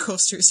feelings on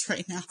coasters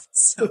right now.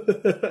 So,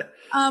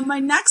 my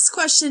next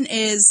question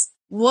is,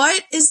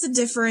 what is the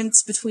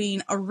difference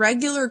between a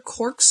regular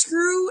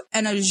corkscrew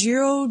and a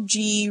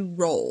 0G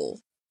roll?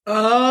 This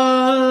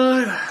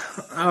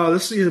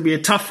is going to be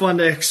a tough one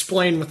to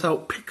explain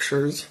without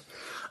pictures.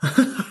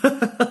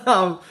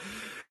 I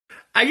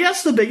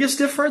guess the biggest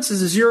difference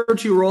is a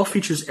 0G roll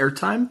features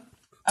airtime,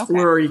 okay,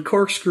 where a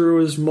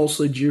corkscrew is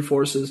mostly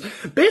G-forces.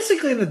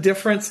 Basically, the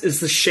difference is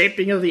the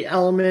shaping of the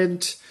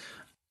element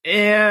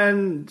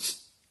and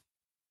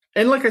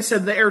like I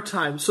said, the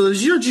airtime. So the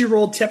 0G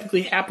roll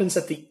typically happens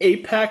at the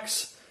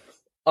apex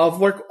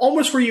of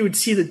almost where you would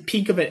see the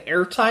peak of an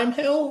airtime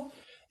hill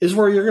is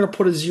where you're going to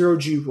put a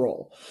 0G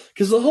roll.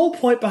 Because the whole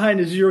point behind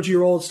a 0G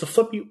roll is to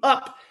flip you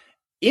up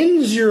in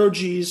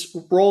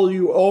 0Gs, roll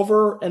you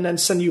over, and then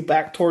send you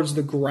back towards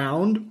the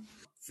ground.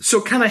 So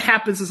it kind of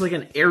happens as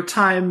an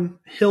airtime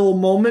hill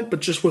moment, but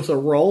just with a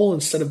roll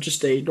instead of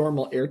just a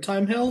normal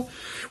airtime hill.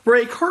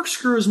 Where a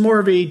corkscrew is more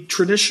of a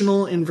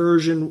traditional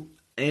inversion,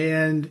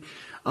 and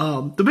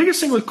the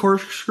biggest thing with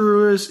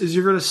corkscrew is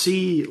you're going to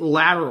see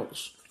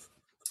laterals.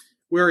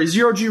 Where a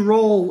 0G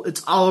roll,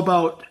 it's all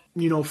about,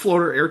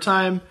 floater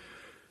airtime.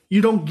 You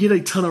don't get a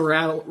ton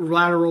of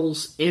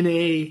laterals in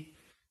a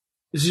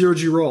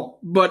 0G roll.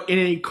 But in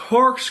a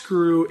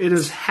corkscrew, it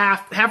is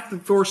half the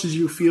forces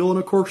you feel in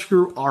a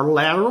corkscrew are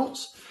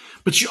laterals,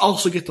 but you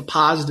also get the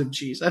positive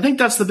Gs. I think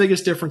that's the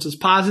biggest difference is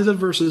positive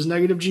versus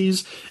negative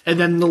Gs, and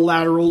then the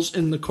laterals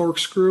in the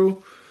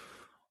corkscrew.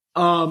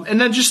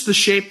 And then just the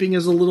shaping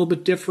is a little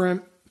bit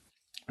different.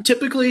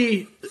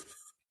 Typically,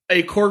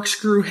 a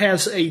corkscrew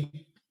has a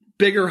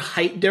bigger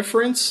height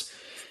difference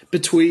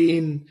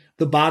between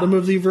the bottom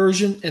of the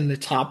inversion and the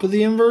top of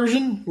the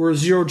inversion, where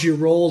 0G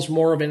roll is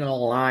more of in a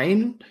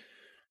line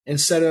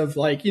instead of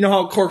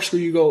how corkscrew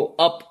you go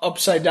up,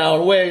 upside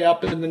down, way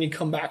up, and then you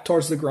come back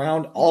towards the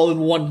ground all in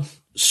one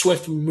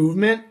swift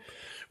movement.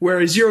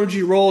 Whereas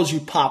 0G roll is you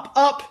pop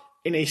up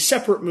in a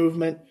separate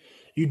movement,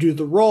 you do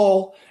the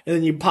roll, and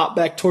then you pop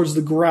back towards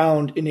the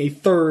ground in a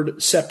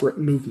third separate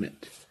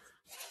movement.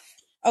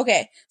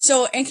 Okay,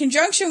 so in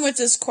conjunction with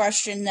this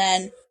question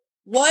then,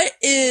 what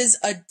is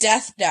a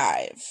death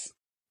dive?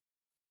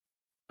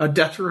 A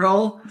death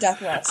roll? Death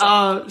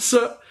roll.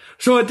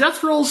 So a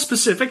death roll is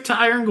specific to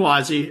Iron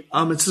Gwazi.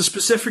 It's a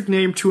specific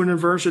name to an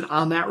inversion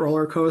on that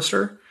roller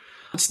coaster.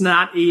 It's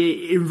not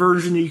a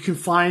inversion that you can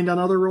find on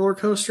other roller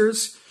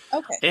coasters.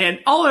 Okay. And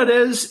all it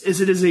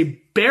is it is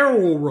a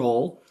barrel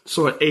roll,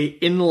 so a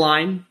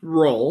inline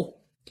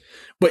roll,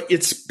 but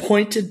it's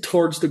pointed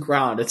towards the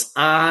ground. It's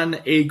on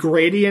a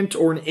gradient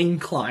or an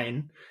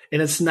incline,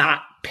 and it's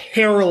not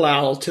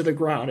parallel to the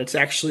ground. It's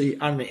actually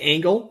on an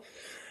angle.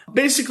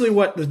 Basically,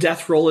 what the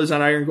death roll is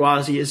on Iron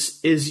Gwazi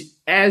is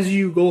as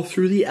you go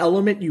through the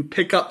element, you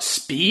pick up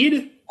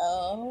speed.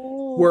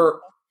 Oh. Where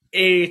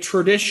a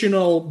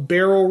traditional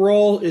barrel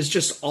roll is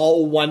just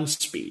all one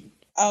speed.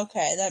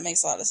 Okay, that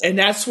makes a lot of sense.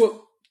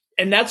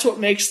 And that's what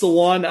makes the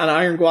one on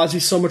Iron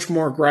Gwazi so much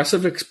more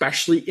aggressive,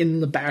 especially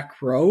in the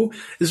back row,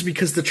 is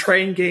because the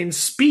train gains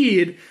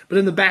speed, but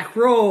in the back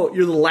row,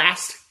 you're the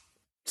last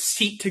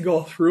seat to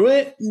go through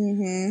it.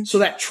 Mm-hmm. So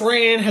that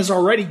train has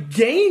already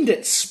gained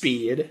its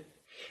speed,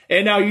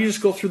 and now you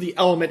just go through the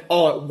element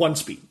all at one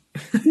speed.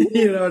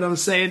 You know what I'm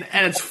saying?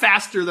 And it's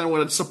faster than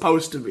what it's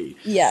supposed to be.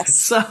 Yes.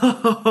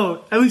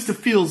 So, at least it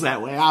feels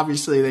that way.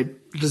 Obviously, they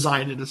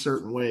designed it a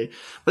certain way.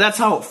 But that's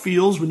how it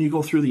feels when you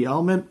go through the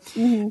element.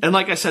 Mm-hmm. And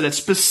like I said, it's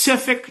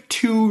specific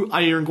to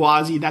Iron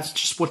Gwazi. That's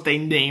just what they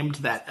named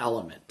that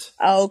element.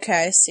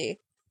 Okay, I see.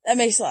 That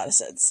makes a lot of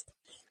sense.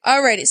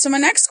 Alrighty, so my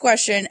next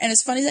question, and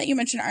it's funny that you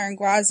mentioned Iron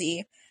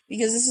Gwazi,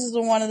 because this is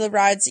one of the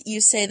rides that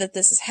you say that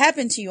this has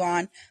happened to you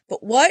on,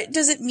 but what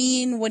does it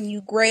mean when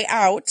you gray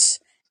out,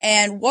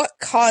 and what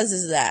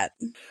causes that?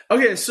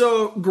 Okay,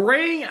 so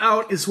graying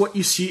out is what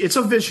you see. It's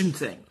a vision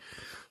thing.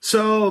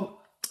 So,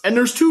 and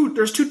there's two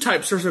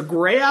types. There's a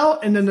gray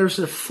out, and then there's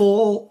a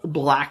full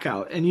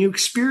blackout. And you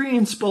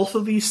experience both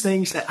of these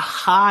things at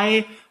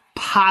high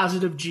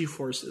positive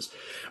G-forces.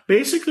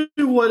 Basically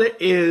what it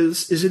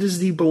is it is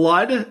the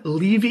blood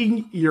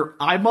leaving your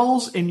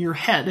eyeballs and your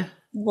head.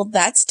 Well,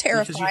 that's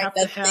terrifying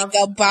to think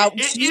about.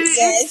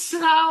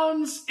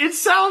 It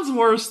sounds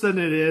worse than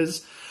it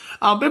is.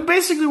 But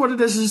basically what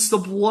it is the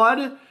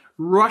blood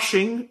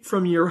rushing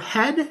from your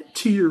head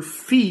to your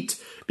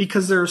feet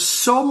because there's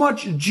so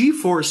much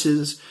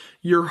G-forces,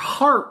 your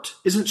heart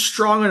isn't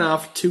strong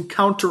enough to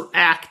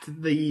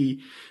counteract the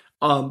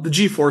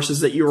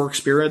G-forces that you're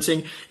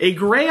experiencing. A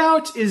gray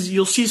out is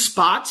you'll see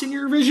spots in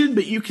your vision,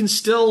 but you can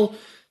still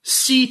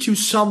see to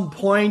some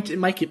point. It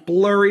might get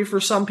blurry for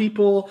some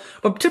people,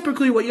 but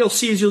typically what you'll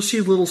see is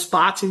little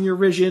spots in your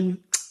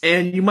vision,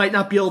 and you might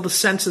not be able to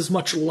sense as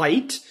much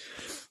light,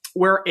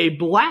 where a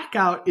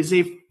blackout is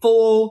a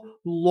full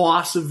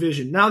loss of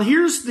vision. Now,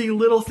 here's the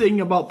little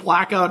thing about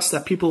blackouts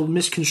that people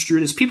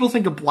misconstrue is people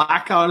think a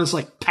blackout is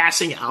like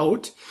passing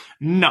out.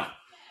 No.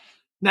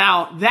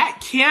 Now, that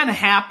can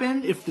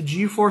happen if the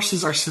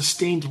G-forces are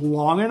sustained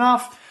long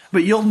enough,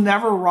 but you'll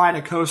never ride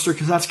a coaster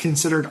because that's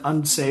considered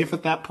unsafe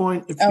at that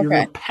point if you're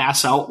going to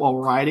pass out while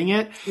riding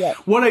it. Yep.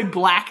 What a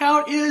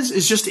blackout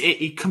is just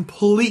a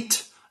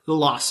complete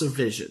loss of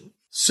vision.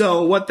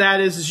 So what that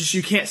is just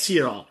you can't see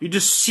it all. You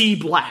just see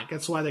black.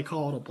 That's why they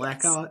call it a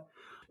blackout.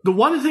 The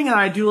one thing that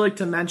I do like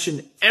to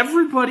mention,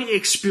 everybody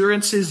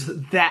experiences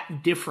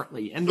that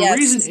differently. And the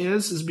reason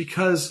is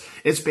because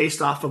it's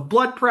based off of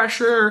blood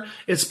pressure.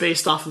 It's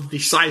based off of the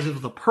size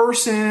of the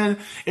person.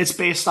 It's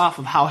based off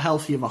of how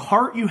healthy of a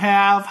heart you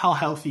have, how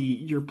healthy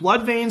your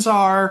blood veins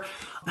are,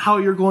 how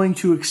you're going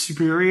to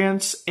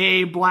experience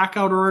a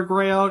blackout or a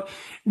gray out.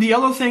 The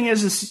other thing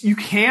is you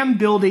can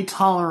build a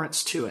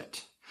tolerance to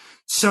it.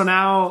 So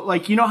now,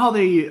 like, you know how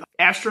the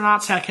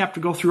astronauts have to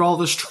go through all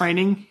this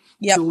training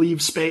to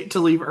leave space, to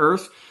leave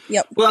Earth?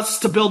 Yep. Well, that's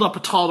to build up a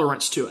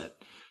tolerance to it,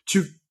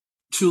 to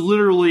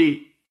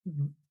literally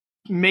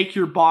make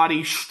your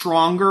body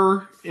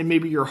stronger and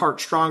maybe your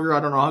heart stronger. I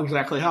don't know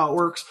exactly how it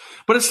works,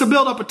 but it's to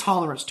build up a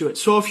tolerance to it.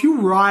 So if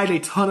you ride a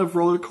ton of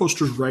roller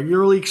coasters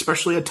regularly,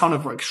 especially a ton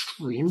of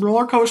extreme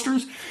roller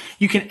coasters,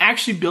 you can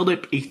actually build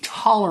up a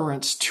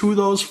tolerance to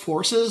those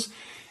forces.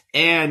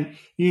 And,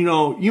 you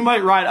know, you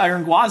might ride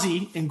Iron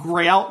Gwazi and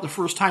gray out the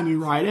first time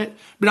you ride it,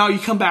 but now you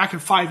come back in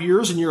 5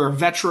 years and you're a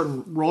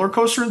veteran roller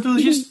coaster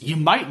enthusiast, you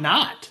might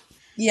not.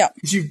 Yeah.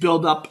 Because you've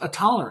built up a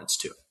tolerance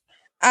to it.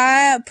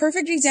 A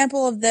perfect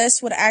example of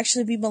this would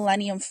actually be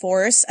Millennium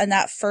Force and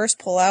that first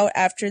pullout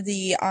after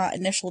the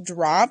initial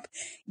drop.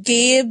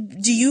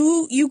 Gabe, do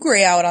you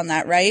gray out on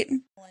that, right?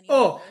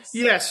 Oh,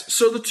 yes.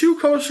 So the two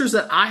coasters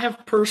that I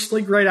have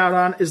personally grayed out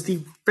on is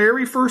the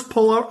very first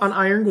pullout on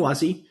Iron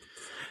Gwazi.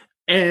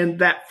 And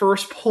that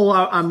first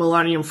pullout on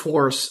Millennium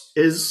Force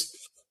is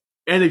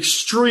an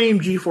extreme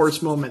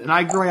G-force moment. And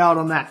I gray out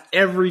on that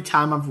every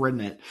time I've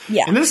ridden it.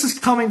 Yeah. And this is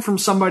coming from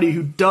somebody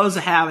who does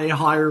have a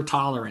higher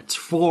tolerance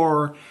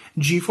for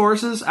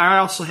G-forces. I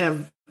also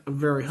have a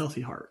very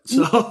healthy heart.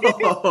 So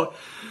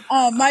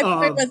my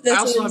point with this I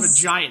also have a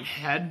giant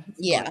head.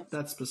 Yeah.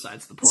 That's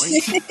besides the point.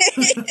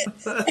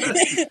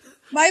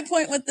 My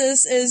point with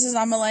this is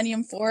on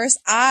Millennium Force,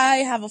 I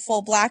have a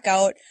full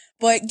blackout.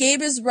 But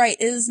Gabe is right.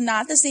 It is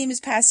not the same as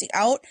passing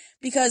out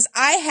because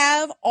I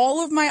have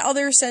all of my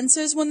other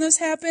senses when this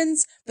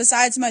happens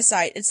besides my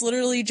sight. It's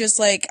literally just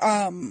like,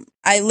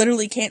 I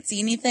literally can't see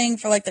anything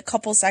for like the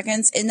couple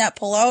seconds in that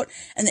pullout.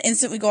 And the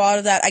instant we go out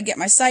of that, I get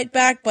my sight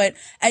back. But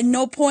at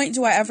no point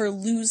do I ever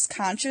lose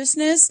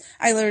consciousness.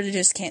 I literally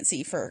just can't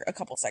see for a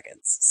couple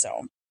seconds.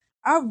 So,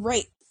 all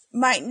right.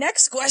 My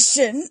next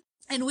question,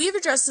 and we've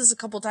addressed this a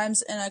couple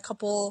times in a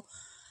couple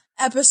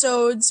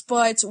episodes,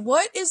 but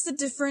what is the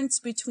difference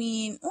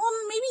between, well,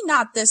 maybe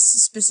not this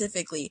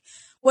specifically,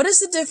 what is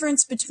the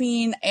difference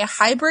between a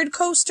hybrid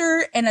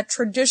coaster and a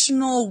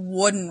traditional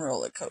wooden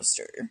roller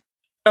coaster?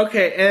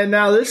 Okay, and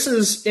now this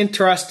is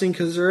interesting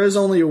because there is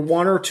only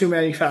one or two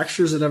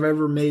manufacturers that have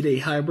ever made a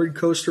hybrid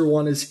coaster.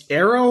 One is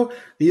Arrow,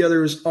 the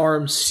other is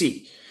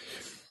RMC.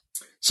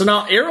 So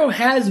now Arrow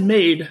has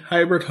made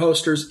hybrid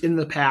coasters in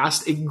the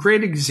past. A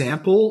great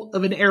example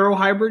of an Arrow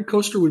hybrid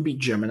coaster would be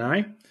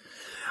Gemini.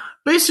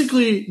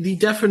 Basically, the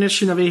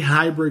definition of a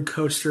hybrid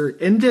coaster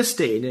in this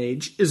day and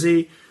age is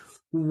a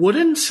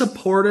wooden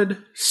supported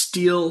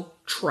steel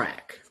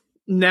track.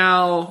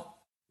 Now,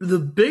 the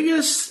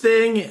biggest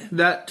thing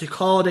that to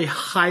call it a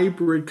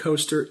hybrid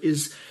coaster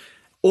is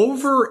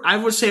over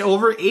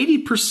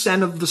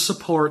 80% of the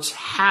supports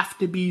have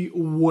to be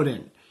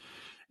wooden.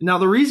 Now,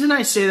 the reason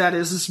I say that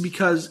is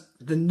because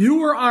the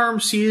newer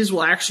RMCs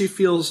will actually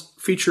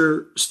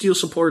feature steel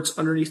supports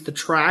underneath the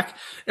track,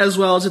 as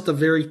well as at the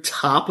very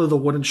top of the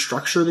wooden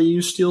structure they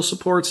use steel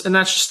supports, and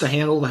that's just to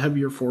handle the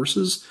heavier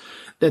forces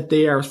that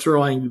they are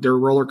throwing their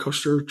roller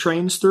coaster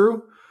trains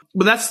through.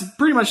 But that's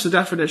pretty much the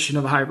definition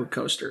of a hybrid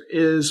coaster,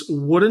 is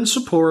wooden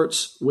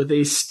supports with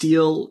a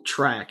steel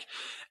track.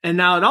 And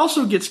now it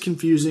also gets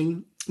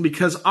confusing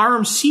because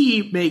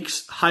RMC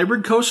makes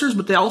hybrid coasters,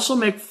 but they also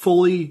make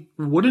fully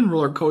wooden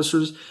roller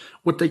coasters,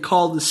 what they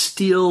call the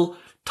steel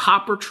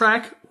topper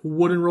track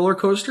wooden roller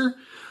coaster.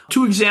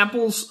 Two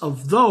examples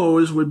of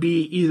those would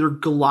be either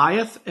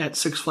Goliath at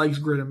Six Flags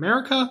Great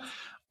America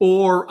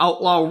or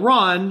Outlaw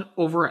Run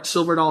over at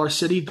Silver Dollar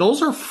City.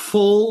 Those are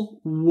full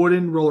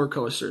wooden roller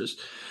coasters.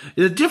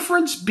 The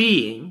difference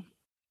being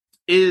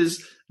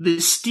is the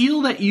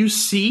steel that you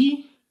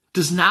see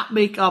does not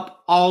make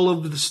up all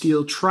of the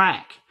steel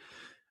track.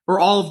 Or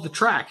all of the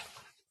track.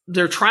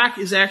 Their track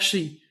is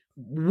actually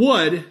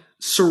wood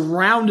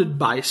surrounded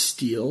by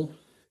steel.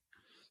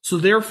 So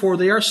therefore,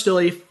 they are still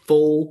a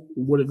full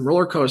wooden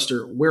roller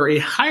coaster. Where a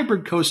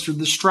hybrid coaster,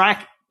 the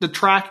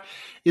track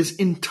is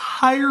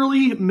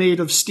entirely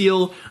made of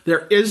steel.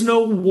 There is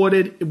no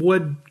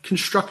wood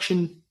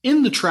construction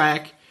in the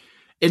track.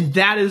 And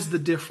that is the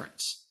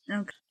difference.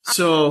 Okay.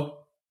 So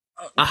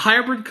a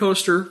hybrid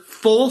coaster,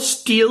 full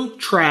steel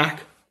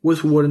track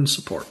with wooden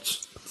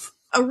supports.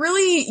 A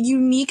really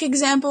unique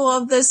example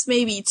of this,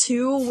 maybe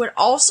too, would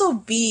also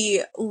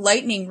be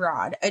Lightning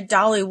Rod at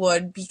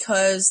Dollywood,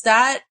 because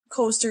that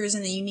coaster is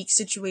in a unique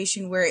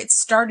situation where it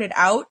started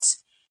out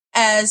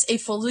as a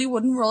fully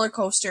wooden roller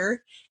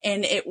coaster,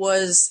 and it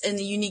was in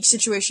the unique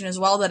situation as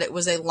well that it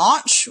was a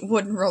launch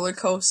wooden roller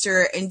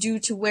coaster, and due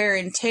to wear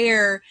and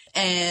tear,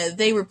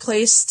 they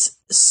replaced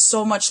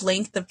so much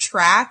length of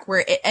track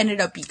where it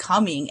ended up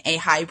becoming a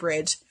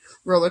hybrid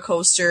roller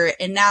coaster,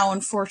 and now,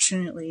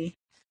 unfortunately,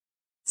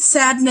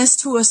 sadness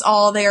to us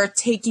all, they are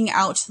taking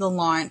out the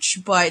launch,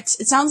 but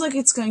it sounds like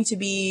it's going to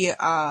be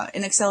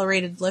an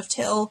accelerated lift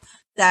hill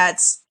that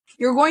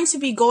you're going to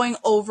be going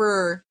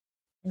over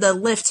the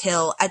lift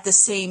hill at the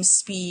same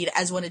speed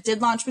as when it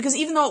did launch, because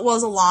even though it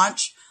was a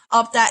launch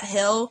up that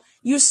hill,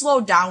 you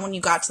slowed down when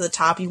you got to the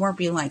top. You weren't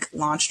being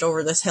launched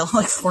over this hill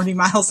 40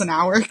 miles an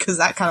hour, because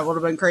that kind of would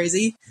have been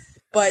crazy.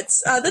 But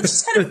that's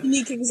just kind of a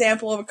unique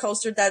example of a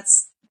coaster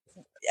that's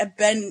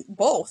been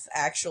both,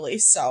 actually.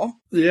 So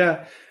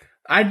yeah.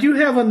 I do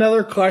have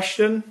another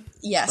question.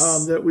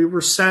 Yes. That we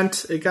were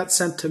sent. It got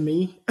sent to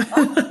me.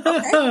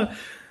 Oh, okay.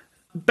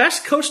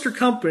 Best coaster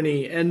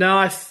company. And now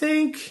I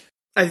think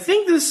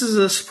this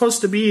is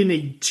supposed to be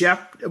an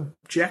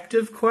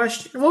objective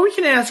question. Well, we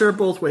can answer it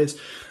both ways.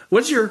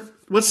 What's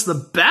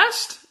the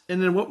best?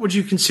 And then what would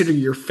you consider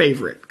your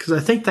favorite? Because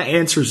I think the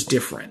answer is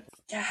different.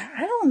 Yeah,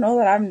 I don't know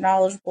that I'm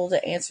knowledgeable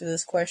to answer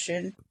this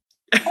question.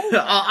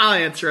 I'll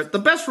answer it. The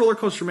best roller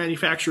coaster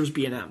manufacturer is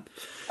B&M.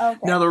 Okay.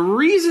 Now, the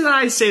reason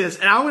I say this,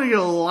 and I'm going to get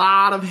a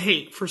lot of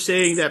hate for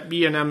saying that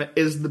B&M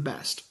is the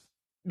best,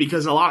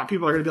 because a lot of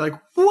people are going to be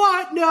like,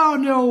 what?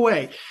 No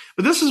way.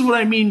 But this is what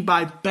I mean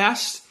by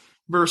best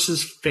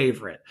versus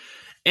favorite.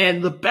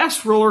 And the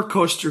best roller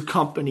coaster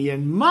company,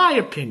 in my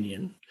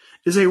opinion,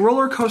 is a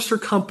roller coaster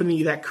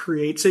company that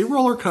creates a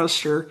roller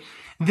coaster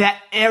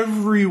that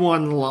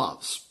everyone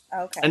loves.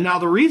 Okay. And now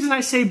the reason I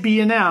say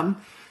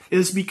B&M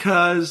is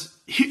because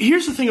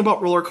here's the thing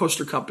about roller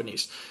coaster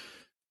companies.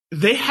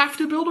 They have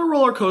to build a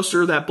roller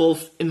coaster that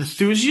both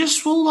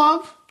enthusiasts will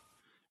love,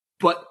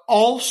 but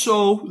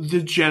also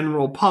the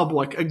general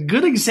public. A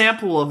good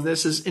example of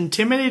this is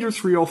Intimidator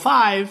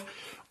 305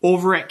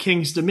 over at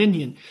King's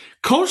Dominion.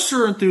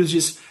 Coaster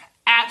enthusiasts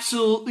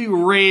absolutely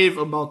rave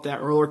about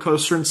that roller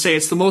coaster and say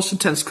it's the most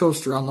intense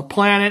coaster on the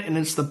planet and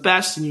it's the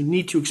best and you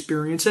need to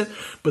experience it.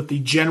 But the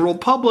general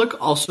public,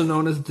 also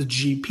known as the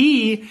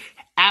GP,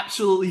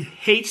 absolutely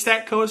hates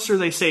that coaster.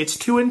 They say it's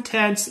too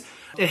intense.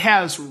 It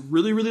has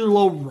really, really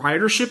low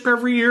ridership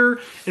every year.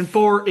 And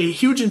for a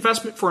huge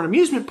investment for an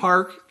amusement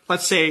park,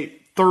 let's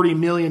say $30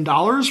 million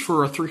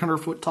for a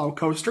 300-foot tall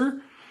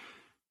coaster,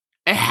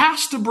 it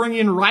has to bring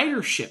in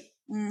ridership.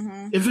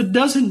 Mm-hmm. If it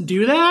doesn't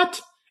do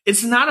that,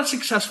 it's not a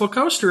successful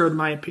coaster, in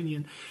my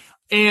opinion.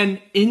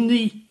 And in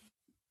the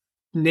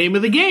name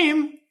of the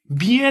game,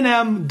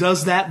 B&M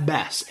does that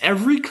best.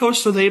 Every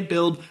coaster they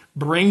build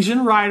brings in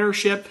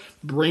ridership,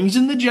 brings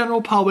in the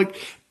general public,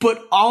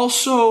 but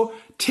also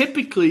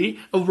typically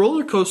a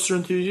roller coaster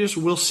enthusiast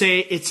will say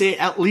it's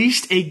at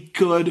least a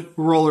good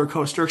roller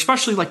coaster,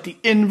 especially like the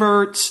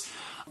inverts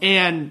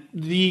and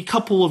the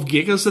couple of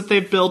gigas that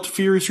they've built.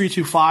 Fury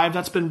 325,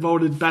 that's been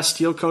voted best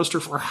steel coaster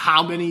for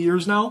how many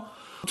years now?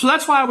 So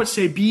that's why I would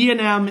say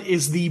B&M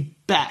is the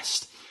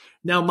best.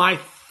 Now, my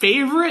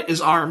favorite is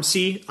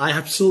RMC. I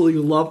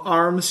absolutely love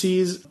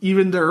RMCs,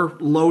 even their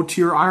low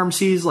tier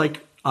RMCs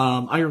like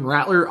Iron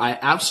Rattler. I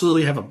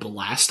absolutely have a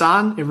blast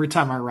on every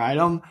time I ride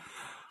them.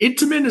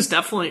 Intamin is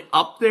definitely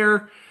up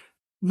there.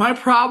 My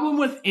problem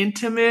with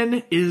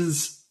Intamin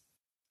is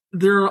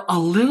they're a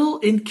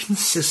little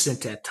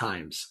inconsistent at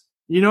times.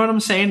 You know what I'm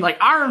saying? Like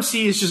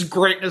RMC is just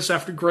greatness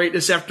after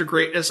greatness after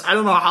greatness. I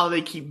don't know how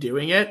they keep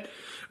doing it,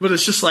 but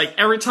it's just like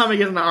every time I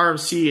get an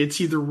RMC,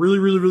 it's either really,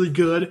 really, really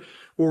good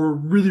or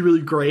really,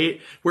 really great.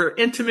 Where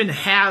Intamin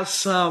has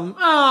some,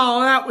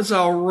 oh, that was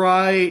all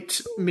right,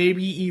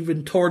 maybe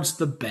even towards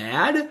the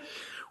bad.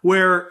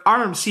 Where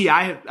RMC,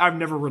 I've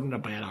never ridden a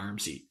bad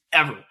RMC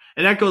ever,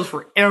 and that goes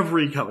for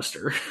every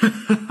coaster.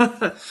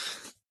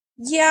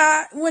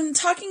 Yeah, when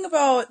talking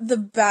about the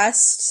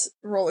best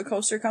roller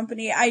coaster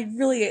company, I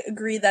really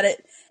agree that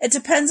it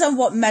depends on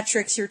what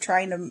metrics you're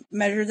trying to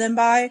measure them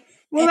by.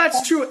 Well,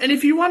 that's true. And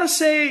if you want to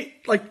say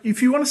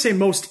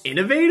most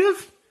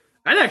innovative,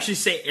 I'd actually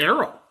say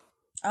Arrow.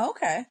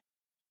 Okay.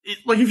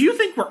 Like if you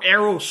think where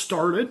Arrow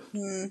started,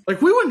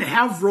 like we wouldn't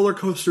have roller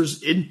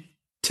coasters in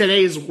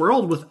today's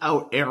world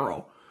without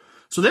Arrow.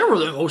 So they were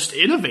the most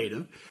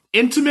innovative.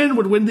 Intamin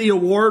would win the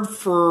award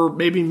for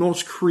maybe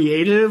most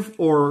creative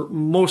or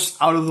most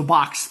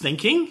out-of-the-box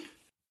thinking.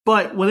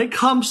 But when it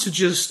comes to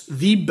just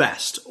the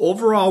best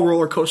overall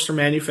roller coaster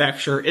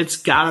manufacturer, it's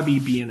gotta be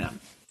B&M.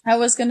 I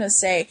was gonna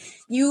say,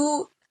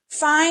 you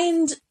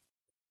find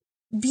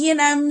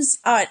B&Ms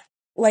at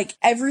like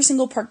every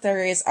single park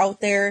there is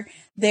out there.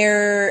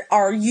 There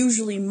are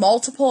usually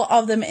multiple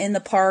of them in the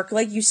park.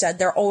 Like you said,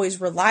 they're always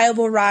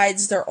reliable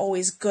rides. They're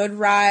always good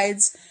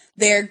rides.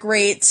 They're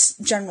great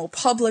general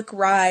public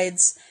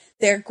rides.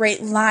 They're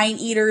great line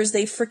eaters.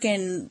 They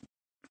freaking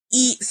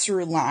eat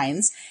through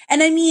lines.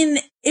 And I mean,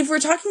 if we're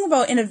talking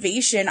about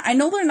innovation, I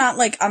know they're not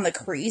like on the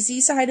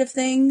crazy side of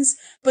things,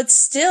 but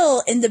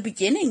still in the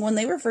beginning when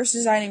they were first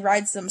designing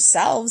rides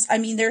themselves, I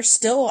mean, they're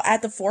still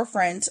at the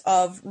forefront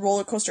of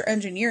roller coaster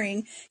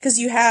engineering because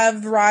you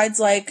have rides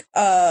like,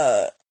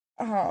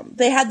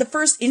 they had the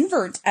first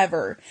invert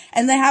ever,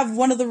 and they have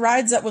one of the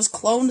rides that was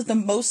cloned the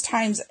most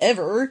times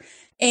ever.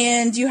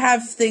 And you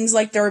have things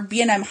like their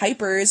B&M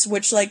Hypers,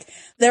 which, like,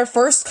 their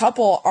first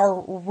couple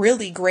are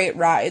really great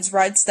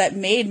rides that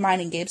made mine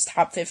and Gabe's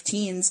top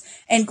 15s.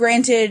 And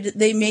granted,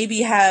 they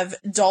maybe have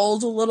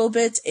dulled a little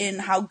bit in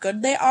how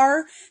good they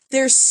are.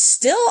 There's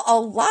still a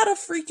lot of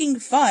freaking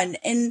fun.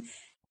 And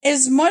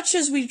as much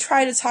as we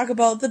try to talk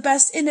about the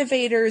best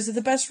innovators,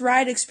 the best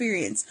ride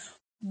experience,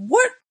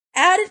 what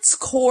at its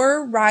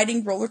core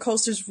riding roller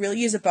coasters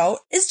really is about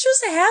is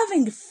just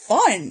having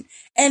fun.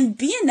 And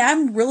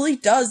B&M really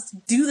does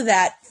do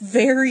that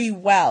very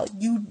well.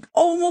 You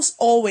almost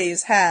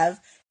always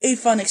have a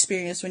fun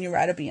experience when you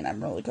ride a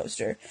B&M roller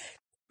coaster.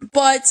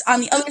 But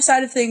on the other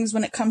side of things,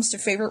 when it comes to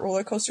favorite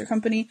roller coaster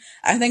company,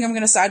 I think I'm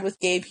going to side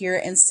with Gabe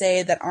here and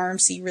say that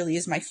RMC really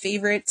is my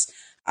favorite.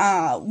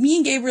 Me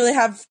and Gabe really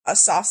have a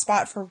soft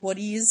spot for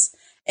Woodies.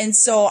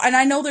 And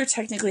I know they're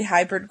technically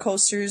hybrid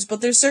coasters,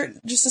 but there's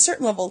just a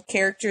certain level of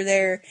character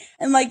there.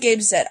 And like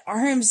Gabe said,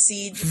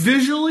 RMC...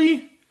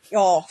 Visually,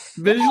 beautiful.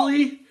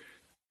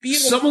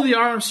 Some of the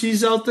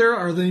RMCs out there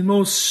are the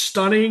most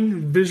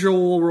stunning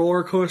visual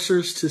roller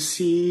coasters to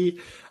see.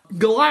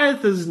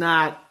 Goliath is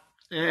not,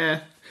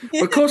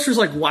 But coasters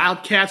like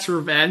Wildcat's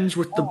Revenge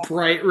with the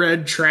bright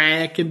red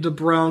track and the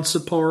brown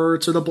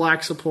supports or the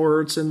black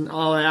supports and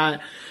all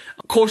that.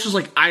 Coasters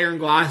like Iron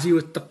Glossy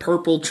with the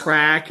purple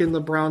track and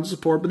the brown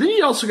support. But then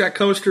you also got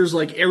coasters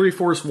like Air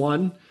Force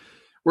One,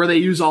 where they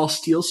use all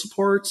steel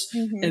supports,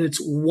 and it's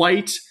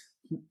white.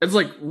 It's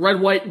like red,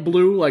 white, and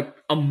blue, like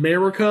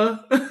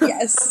America.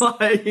 Yes.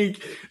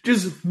 Like,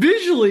 just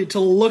visually to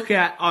look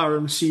at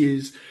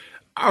RMCs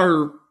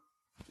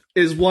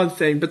is one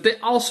thing, but they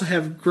also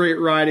have great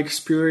ride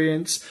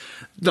experience.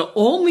 The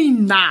only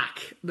knock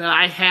that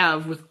I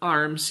have with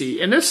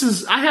RMC, and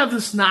I have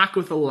this knock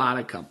with a lot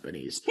of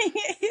companies,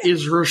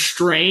 is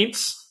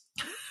restraints.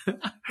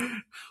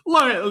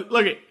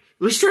 Look at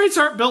restraints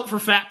aren't built for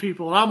fat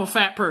people, and I'm a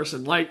fat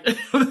person. Like,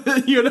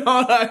 you know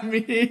what I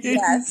mean?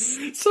 Yes.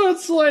 So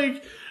it's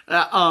like,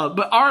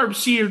 but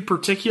RMC in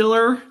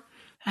particular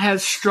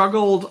has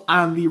struggled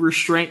on the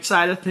restraint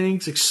side of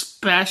things,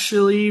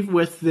 especially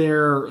with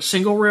their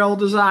single rail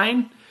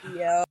design.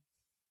 Yeah.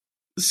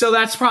 So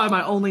that's probably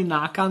my only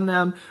knock on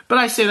them. But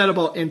I say that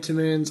about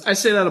Intamins. I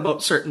say that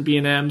about certain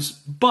B&Ms.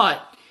 But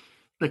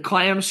the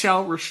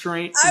clamshell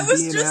restraints in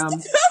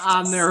B&M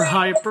on their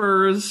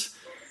Hypers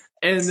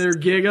and their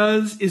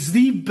Gigas is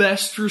the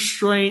best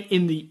restraint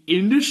in the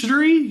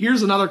industry.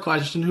 Here's another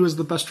question. Who is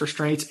the best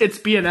restraints? It's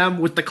B&M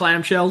with the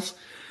clamshells.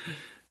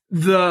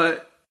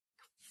 The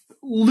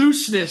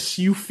looseness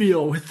you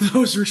feel with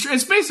those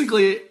restraints. It's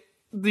basically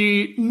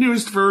the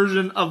newest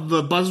version of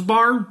the buzz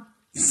bar.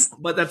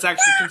 but that's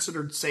actually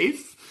considered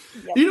safe.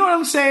 Yep. You know what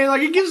I'm saying?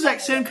 Like, it gives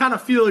that same kind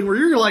of feeling where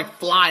you're gonna like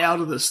fly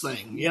out of this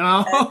thing, you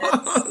know?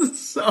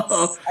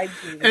 So, I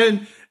do.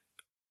 and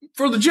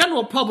for the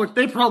general public,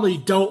 they probably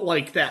don't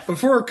like that. But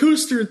for a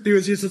coaster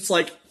enthusiast, it's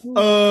like, you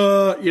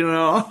know,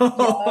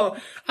 Yeah.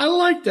 I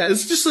like that.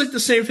 It's just like the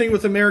same thing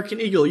with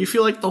American Eagle. You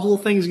feel like the whole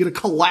thing is going to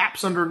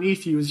collapse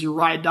underneath you as you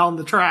ride down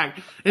the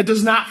track. It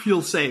does not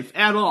feel safe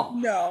at all.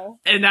 No.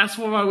 And that's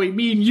why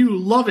me and you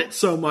love it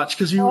so much,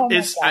 because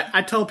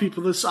I tell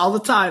people this all the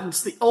time.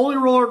 It's the only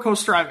roller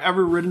coaster I've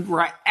ever ridden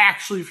where I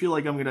actually feel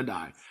like I'm going to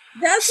die.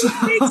 That's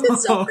what makes it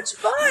so much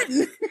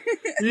fun.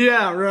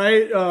 Yeah,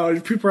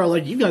 right? People are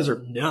like, you guys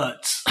are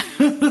nuts.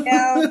 Yeah,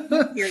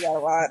 I hear that a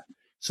lot.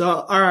 So,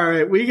 all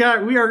right, we are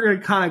going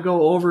to kind of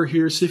go over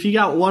here. So if you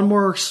got one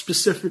more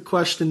specific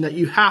question that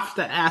you have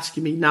to ask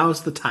me,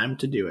 now's the time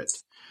to do it.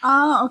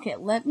 Okay,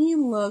 let me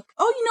look.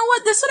 Oh, you know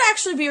what? This would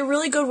actually be a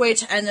really good way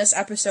to end this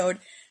episode.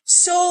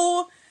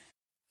 So,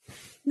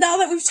 now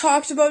that we've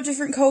talked about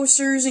different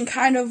coasters and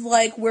kind of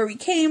like where we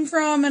came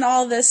from and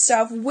all this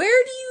stuff,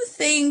 where do you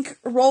think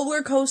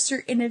roller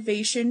coaster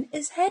innovation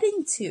is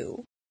heading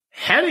to?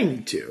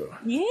 Heading to?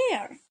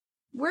 Yeah.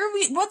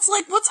 What's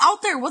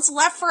out there? What's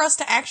left for us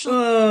to actually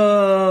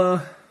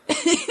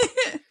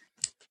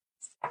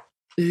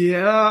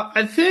Yeah,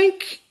 I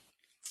think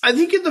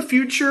in the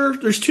future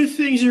there's two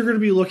things you're going to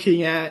be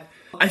looking at.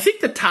 I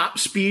think the top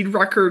speed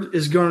record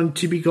is going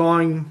to be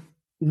going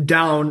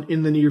down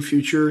in the near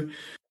future.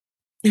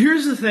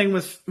 Here's the thing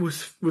with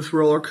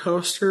roller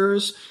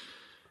coasters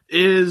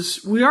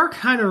is we are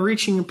kind of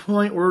reaching a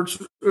point where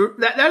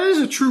that is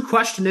a true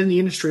question in the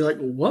industry. Like,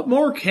 what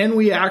more can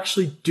we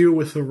actually do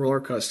with a roller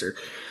coaster?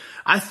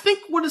 I think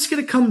what it's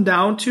going to come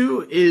down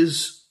to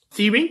is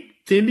theming.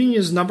 Theming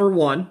is number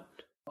one.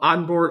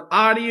 Onboard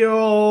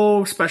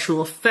audio,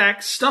 special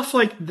effects, stuff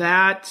like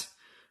that.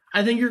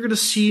 I think you're going to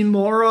see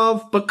more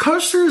of. But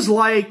coasters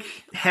like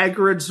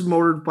Hagrid's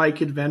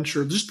Motorbike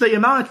Adventure, just the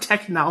amount of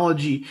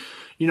technology,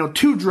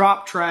 2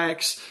 drop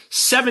tracks,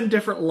 7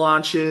 different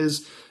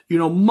launches,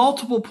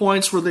 multiple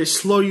points where they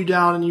slow you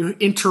down and you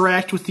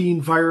interact with the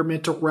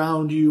environment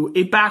around you,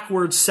 a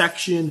backwards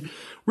section.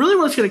 Really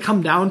what it's going to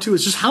come down to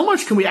is just how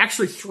much can we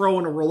actually throw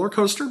in a roller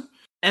coaster?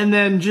 And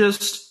then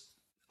just,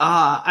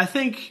 I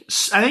think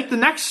the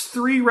next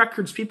 3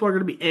 records people are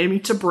going to be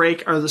aiming to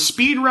break are the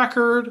speed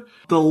record,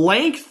 the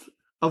length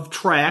of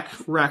track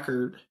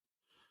record,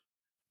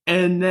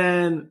 and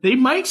then they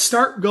might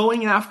start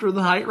going after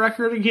the height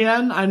record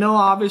again. I know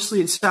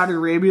obviously in Saudi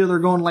Arabia, they're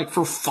going like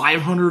for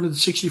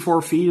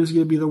 564 feet is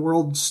going to be the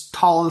world's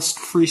tallest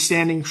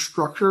freestanding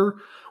structure,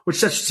 which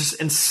that's just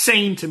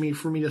insane to me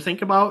for me to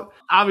think about.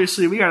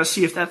 Obviously, we got to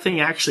see if that thing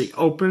actually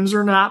opens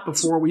or not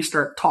before we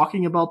start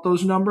talking about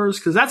those numbers,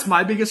 because that's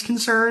my biggest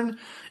concern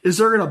is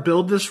they're going to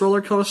build this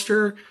roller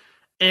coaster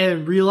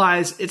and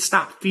realize it's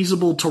not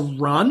feasible to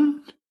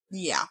run.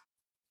 Yeah.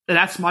 And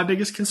that's my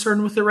biggest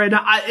concern with it right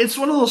now. It's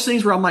one of those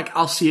things where I'm like,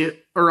 I'll see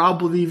it or I'll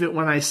believe it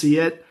when I see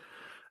it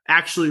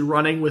actually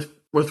running with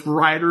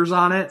riders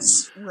on it.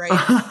 Right.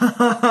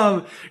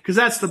 Because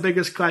that's the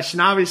biggest question.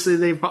 Obviously,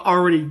 they've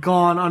already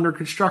gone under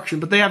construction,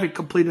 but they haven't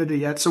completed it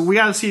yet. So we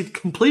got to see it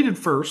completed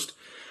first.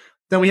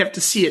 Then we have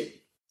to see it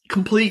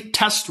complete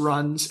test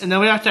runs. And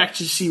then we have to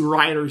actually see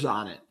riders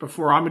on it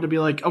before I'm going to be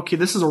like, okay,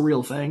 this is a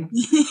real thing.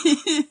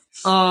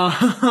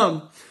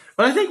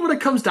 But I think what it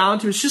comes down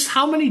to is just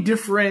how many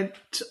different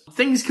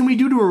things can we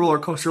do to a roller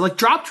coaster. Like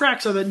drop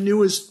tracks are the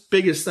newest,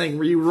 biggest thing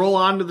where you roll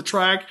onto the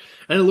track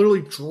and it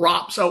literally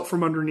drops out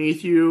from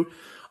underneath you.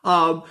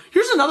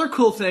 Here's another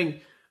cool thing.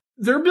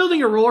 They're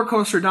building a roller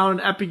coaster down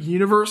in Epic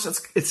Universe.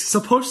 It's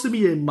supposed to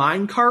be a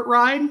minecart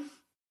ride.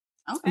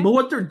 Okay. But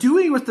what they're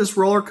doing with this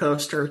roller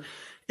coaster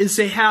is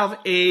they have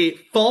a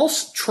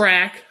false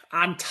track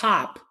on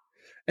top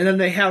and then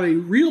they have a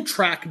real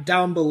track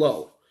down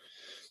below.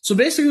 So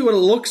basically what it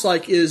looks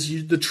like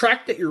is the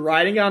track that you're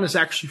riding on is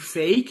actually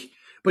fake,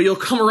 but you'll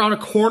come around a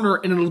corner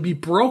and it'll be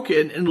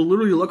broken and it'll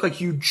literally look like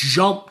you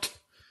jumped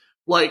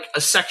like a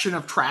section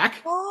of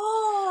track.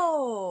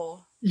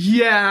 Oh.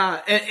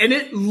 Yeah, and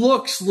it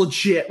looks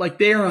legit. Like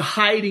they are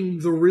hiding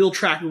the real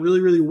track really,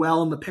 really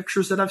well in the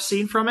pictures that I've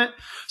seen from it.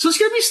 So it's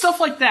going to be stuff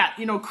like that,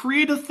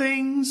 creative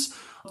things,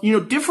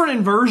 different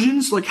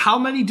inversions. Like how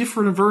many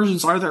different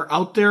inversions are there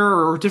out there,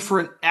 or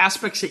different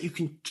aspects that you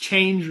can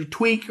change or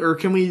tweak, or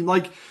can we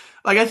like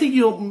I think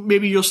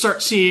you'll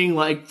start seeing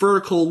like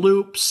vertical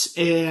loops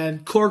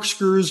and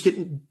corkscrews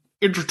getting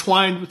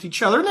intertwined with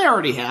each other. And they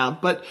already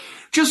have, but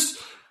just,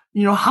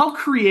 how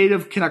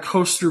creative can a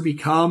coaster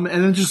become?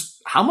 And then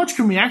just how much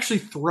can we actually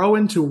throw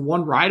into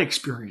one ride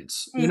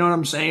experience? You know what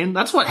I'm saying?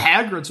 That's what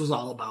Hagrid's was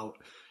all about.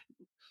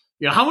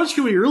 How much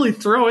can we really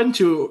throw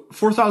into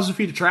 4,000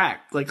 feet of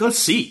track? Like, let's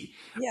see.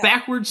 Yeah.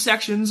 Backward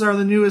sections are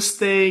the newest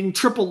thing.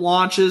 Triple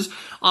launches.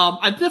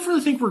 I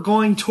definitely think we're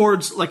going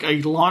towards like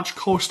a launch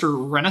coaster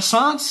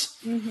renaissance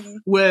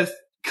with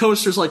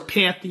coasters like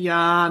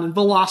Pantheon and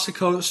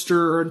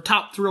Velocicoaster and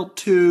Top Thrill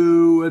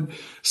 2 and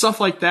stuff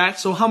like that.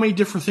 So how many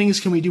different things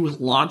can we do with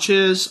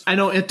launches? I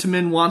know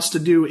Intamin wants to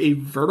do a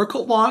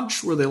vertical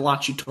launch where they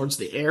launch you towards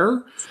the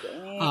air.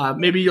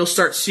 Maybe you'll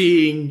start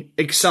seeing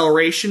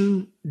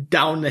acceleration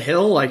down the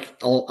hill,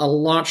 like a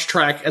launch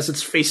track as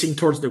it's facing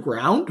towards the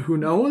ground. Who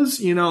knows?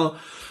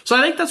 So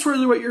I think that's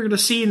really what you're going to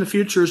see in the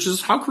future is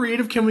just how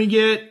creative can we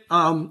get?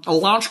 A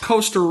launch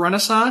coaster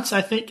renaissance,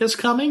 I think, is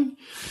coming.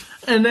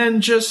 And then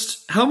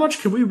just how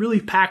much can we really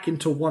pack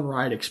into one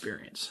ride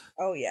experience?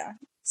 Oh, yeah.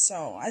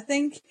 So I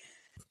think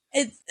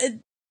it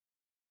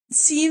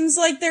seems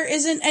like there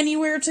isn't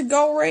anywhere to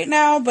go right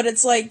now, but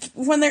it's like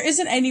when there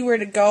isn't anywhere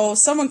to go,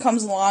 someone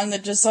comes along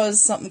that just does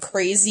something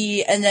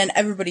crazy and then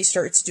everybody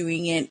starts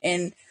doing it.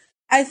 And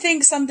I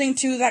think something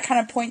too that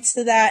kind of points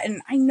to that,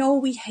 and I know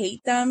we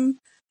hate them,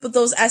 but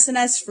those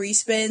SNS free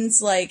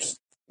spins, like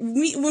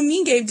when me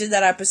and Gabe did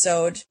that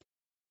episode,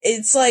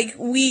 it's like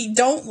we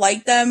don't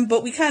like them,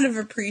 but we kind of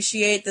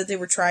appreciate that they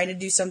were trying to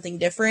do something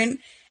different.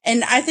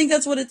 And I think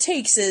that's what it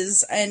takes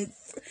and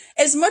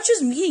as much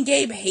as me and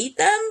Gabe hate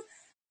them,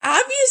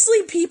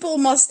 obviously people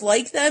must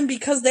like them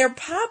because they're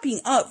popping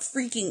up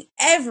freaking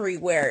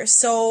everywhere.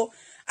 So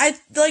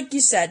like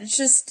you said, it's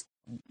just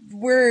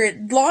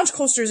launch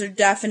coasters are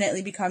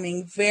definitely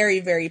becoming very,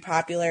 very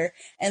popular.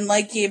 And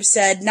like Gabe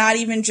said, not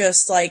even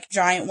just like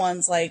giant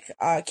ones like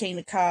King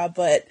of Ka,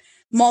 but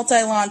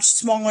multi-launch,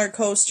 smaller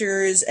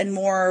coasters, and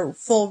more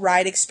full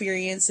ride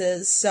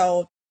experiences.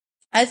 So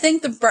I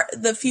think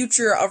the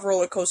future of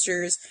roller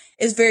coasters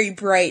is very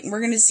bright, and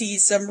we're going to see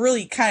some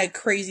really kind of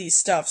crazy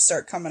stuff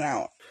start coming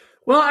out.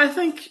 Well, I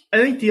think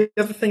the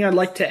other thing I'd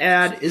like to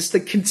add is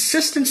the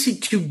consistency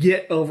to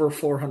get over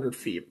 400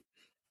 feet.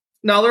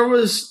 Now, there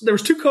was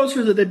 2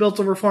 coasters that they built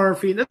over 400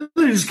 feet, and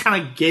they just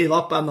kind of gave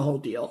up on the whole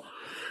deal.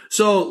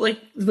 So, like,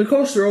 the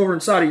coaster over in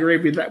Saudi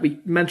Arabia that we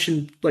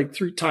mentioned, like,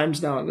 3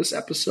 times now in this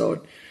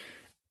episode,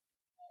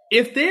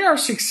 if they are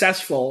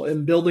successful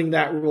in building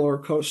that roller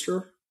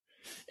coaster,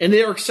 and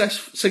they are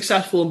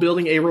successful in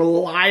building a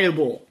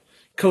reliable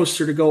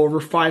coaster to go over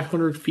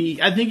 500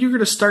 feet, I think you're going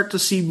to start to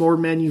see more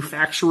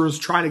manufacturers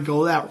try to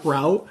go that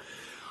route.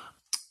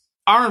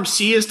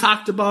 RMC has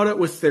talked about it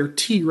with their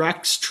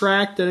T-Rex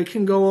track, that it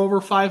can go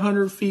over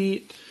 500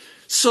 feet.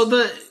 So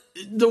the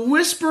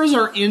whispers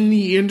are in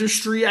the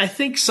industry. I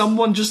think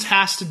someone just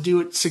has to do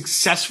it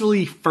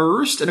successfully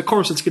first. And of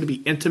course, it's going to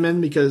be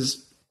Intamin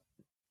because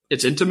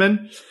it's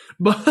Intamin.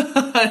 But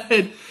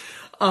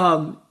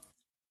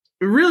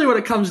really what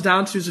it comes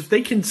down to is if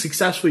they can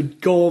successfully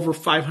go over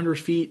 500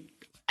 feet,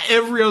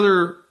 every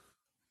other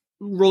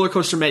roller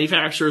coaster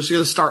manufacturer is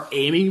going to start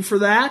aiming for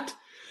that.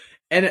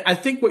 And I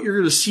think what you're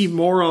going to see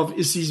more of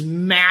is these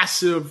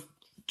massive,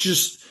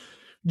 just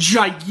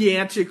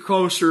gigantic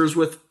coasters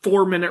with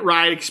 4-minute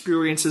ride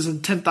experiences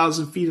and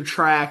 10,000 feet of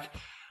track.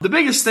 The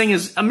biggest thing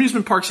is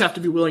amusement parks have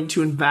to be willing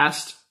to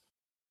invest.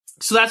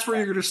 So that's where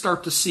you're going to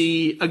start to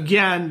see,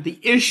 again, the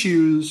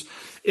issues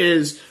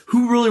is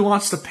who really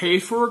wants to pay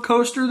for a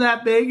coaster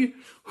that big,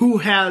 who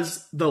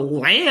has the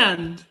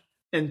land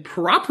and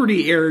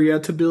property area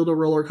to build a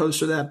roller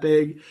coaster that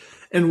big,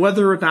 and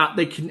whether or not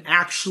they can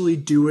actually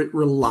do it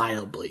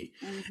reliably.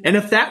 Mm-hmm. And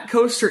if that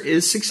coaster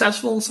is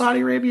successful in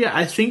Saudi Arabia,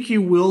 I think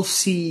you will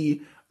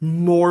see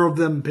more of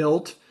them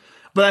built.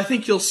 But I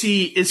think you'll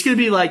see it's going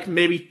to be like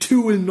maybe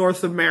 2 in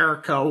North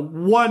America,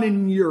 1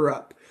 in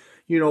Europe,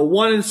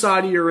 1 in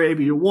Saudi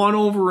Arabia, 1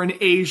 over in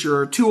Asia,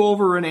 or 2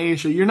 over in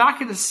Asia. You're not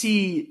going to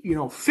see,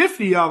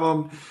 50 of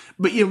them,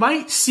 but you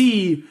might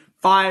see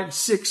 5,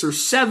 6, or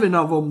 7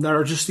 of them that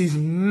are just these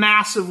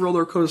massive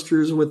roller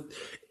coasters with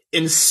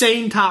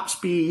insane top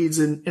speeds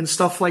and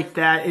stuff like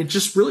that, and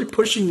just really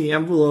pushing the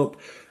envelope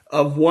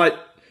of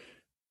what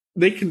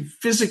they can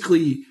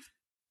physically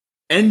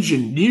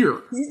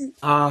engineer,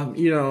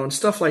 and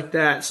stuff like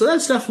that. So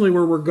that's definitely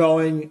where we're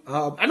going.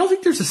 I don't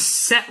think there's a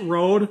set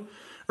road,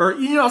 or,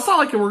 it's not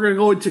like we're going to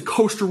go into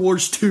Coaster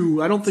Wars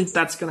 2. I don't think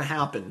that's going to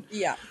happen.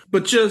 Yeah.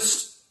 But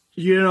just,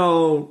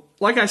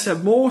 like I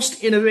said,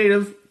 most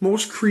innovative,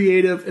 most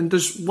creative, and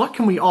just what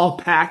can we all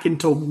pack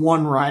into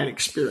one ride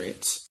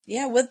experience?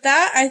 Yeah, with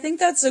that, I think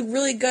that's a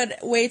really good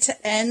way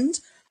to end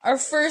our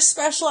first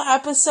special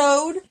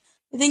episode.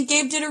 I think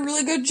Gabe did a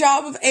really good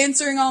job of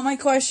answering all my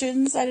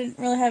questions. I didn't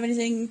really have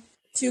anything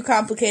too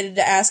complicated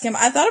to ask him.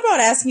 I thought about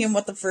asking him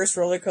what the first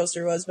roller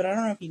coaster was, but I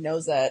don't know if he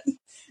knows that.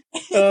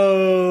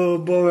 Oh,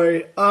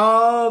 boy.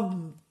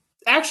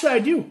 Actually, I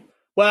do.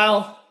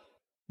 Well,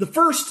 the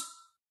first,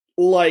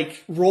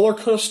 roller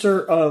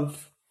coaster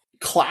of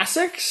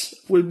classics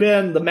would have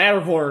been the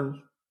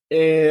Matterhorn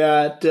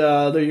at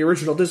the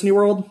original Disney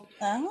World.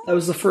 Oh. That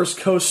was the first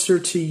coaster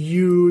to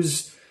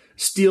use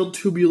steel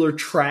tubular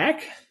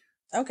track.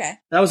 Okay.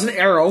 That was an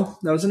Arrow.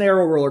 That was an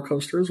Arrow roller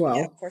coaster as well.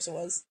 Yeah, of course it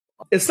was.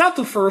 It's not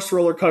the first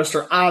roller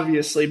coaster,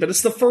 obviously, but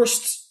it's the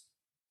first.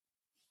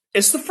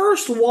 It's the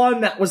first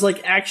one that was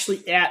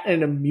actually at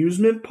an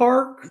amusement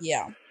park.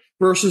 Yeah.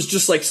 Versus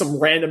just some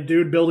random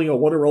dude building a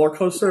wooden roller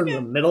coaster in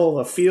the middle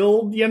of a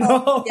field,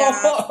 Oh,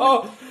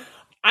 yeah.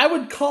 I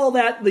would call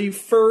that the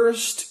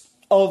first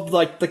of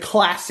like the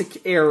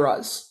classic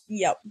eras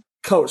Yep.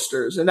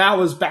 coasters. And that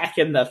was back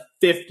in the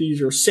 50s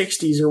or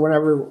 60s or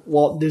whenever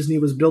Walt Disney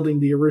was building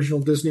the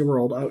original Disney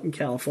World out in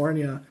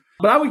California.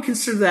 But I would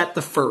consider that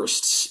the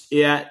first.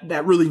 Yeah,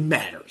 that really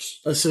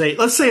matters. Let's say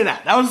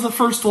that. That was the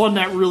first one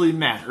that really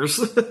matters.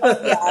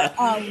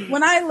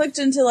 When I looked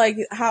into like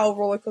how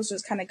roller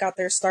coasters kind of got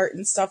their start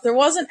and stuff, there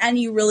wasn't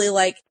any really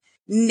like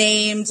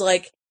named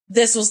like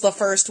this was the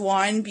first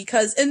one,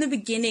 because in the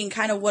beginning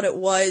kind of what it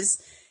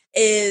was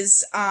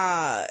is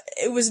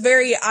it was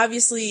very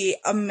obviously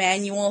a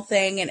manual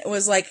thing, and it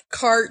was like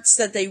carts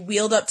that they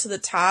wheeled up to the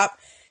top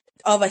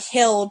of a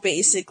hill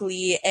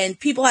basically, and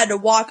people had to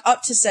walk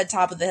up to said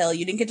top of the hill.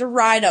 You didn't get to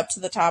ride up to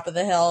the top of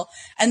the hill,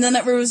 and then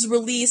it was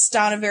released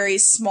on a very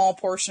small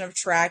portion of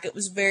track. It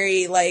was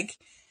very like,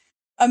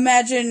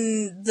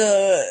 imagine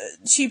the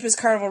cheapest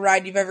carnival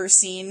ride you've ever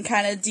seen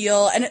kind of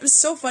deal. And it was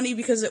so funny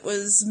because it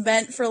was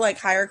meant for like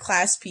higher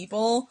class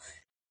people,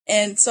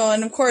 and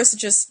of course it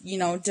just, you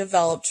know,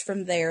 developed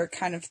from there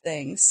kind of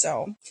thing.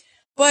 So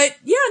but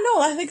yeah,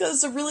 no, I think that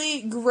was a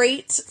really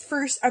great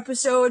first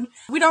episode.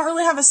 We don't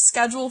really have a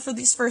schedule for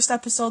these first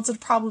episodes.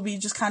 It'd probably be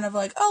just kind of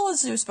like, oh,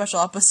 let's do a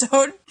special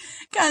episode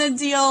kind of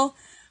deal.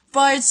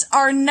 But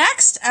our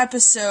next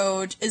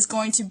episode is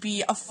going to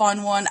be a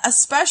fun one,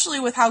 especially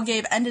with how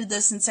Gabe ended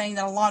this and saying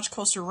that a launch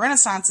coaster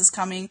renaissance is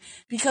coming,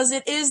 because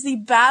it is the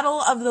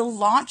Battle of the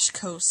Launch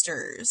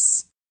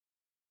Coasters.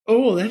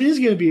 Oh, that is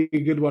going to be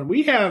a good one.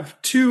 We have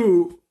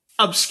two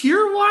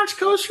obscure launch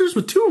coasters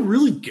with two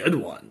really good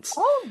ones.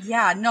 Oh,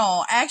 yeah,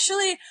 no.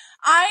 Actually,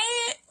 I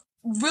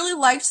really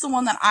liked the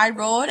one that I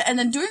rode, and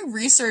then doing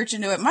research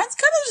into it, mine's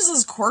kind of just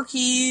this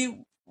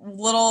quirky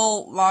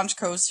little launch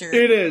coaster.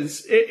 It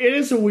is. It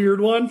is a weird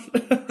one.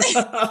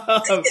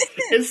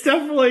 It's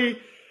definitely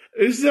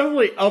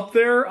up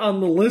there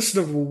on the list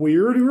of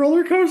weird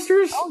roller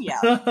coasters. Oh,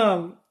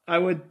 yeah. I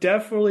would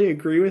definitely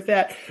agree with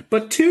that.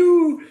 But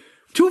two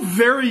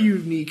very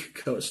unique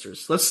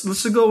coasters.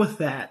 Let's go with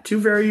that. Two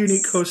very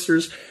unique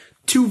coasters,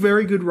 two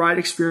very good ride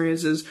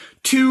experiences,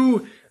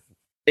 two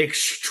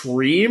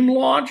extreme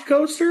launch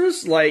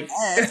coasters. Like,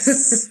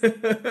 yes.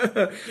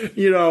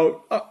 you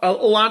know, a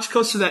launch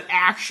coaster that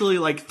actually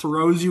like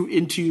throws you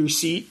into your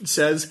seat and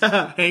says,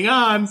 hang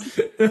on.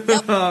 Yep.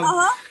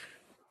 Uh-huh.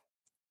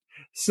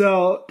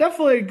 So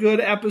definitely a good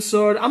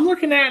episode. I'm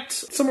looking at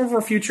some of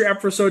our future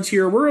episodes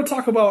here. We're going to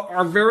talk about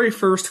our very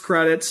first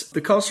credits,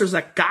 the coasters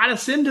that got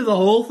us into the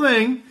whole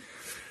thing.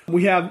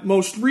 We have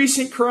most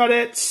recent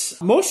credits,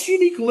 most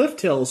unique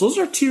lift hills. Those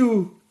are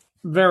two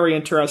very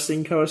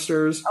interesting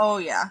coasters. Oh,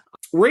 yeah.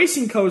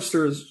 Racing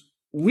coasters.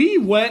 We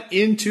went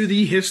into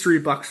the history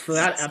books for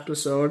that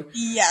episode.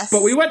 Yes.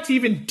 But we went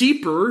even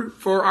deeper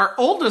for our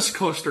oldest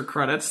coaster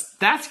credits.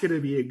 That's going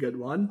to be a good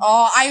one.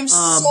 Oh, I am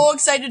so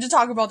excited to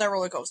talk about that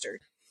roller coaster.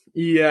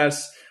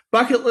 Yes.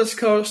 Bucket list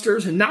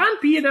coasters,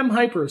 non-B&M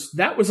hypers.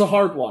 That was a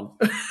hard one.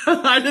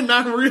 I did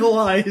not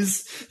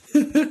realize.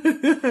 Well,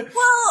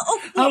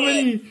 okay. How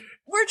many...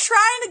 We're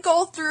trying to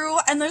go through,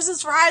 and there's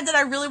this ride that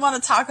I really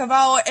want to talk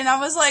about, and I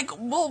was like,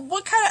 well,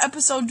 what kind of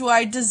episode do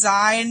I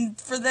design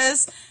for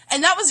this?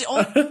 And that was the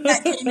only thing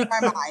that came to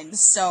my mind,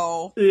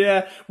 so...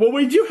 Yeah, well,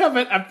 we do have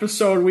an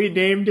episode, we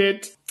named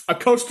it A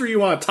Coaster You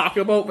Want to Talk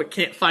About But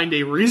Can't Find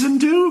a Reason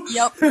To.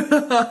 Yep.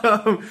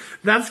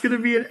 That's going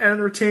to be an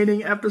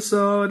entertaining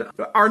episode.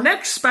 Our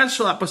next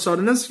special episode,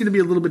 and this is going to be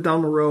a little bit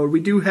down the road,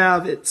 we do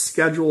have it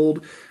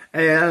scheduled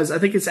as, I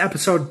think it's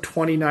episode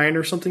 29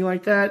 or something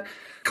like that.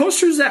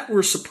 Coasters that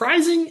were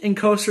surprising and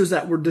coasters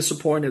that were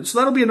disappointed. So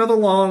that'll be another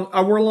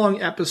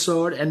hour-long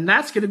episode, and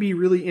that's going to be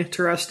really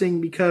interesting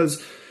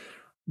because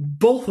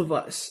both of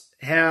us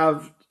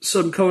have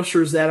some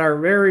coasters that are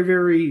very,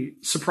 very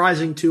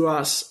surprising to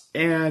us,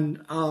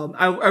 and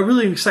I'm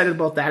really excited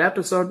about that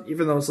episode,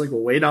 even though it's like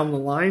way down the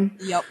line.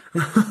 Yep.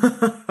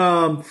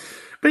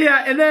 But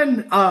yeah, and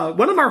then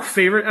one of our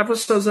favorite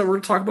episodes that we're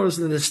going to talk about is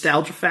the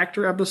Nostalgia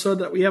Factor episode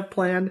that we have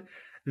planned.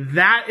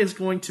 That is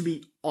going to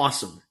be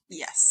awesome.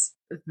 Yes.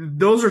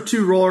 Those are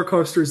two roller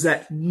coasters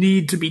that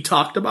need to be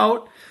talked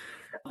about,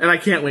 and I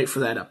can't wait for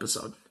that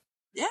episode.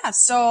 Yeah,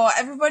 so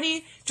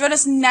everybody join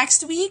us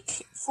next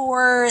week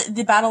for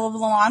the Battle of the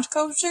Launch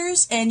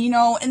Coasters, and, you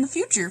know, in the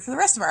future for the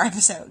rest of our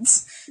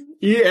episodes.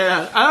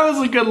 Yeah, that was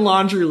a good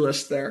laundry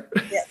list there.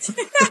 Yes.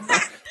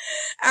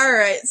 All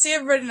right, see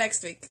everybody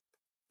next week.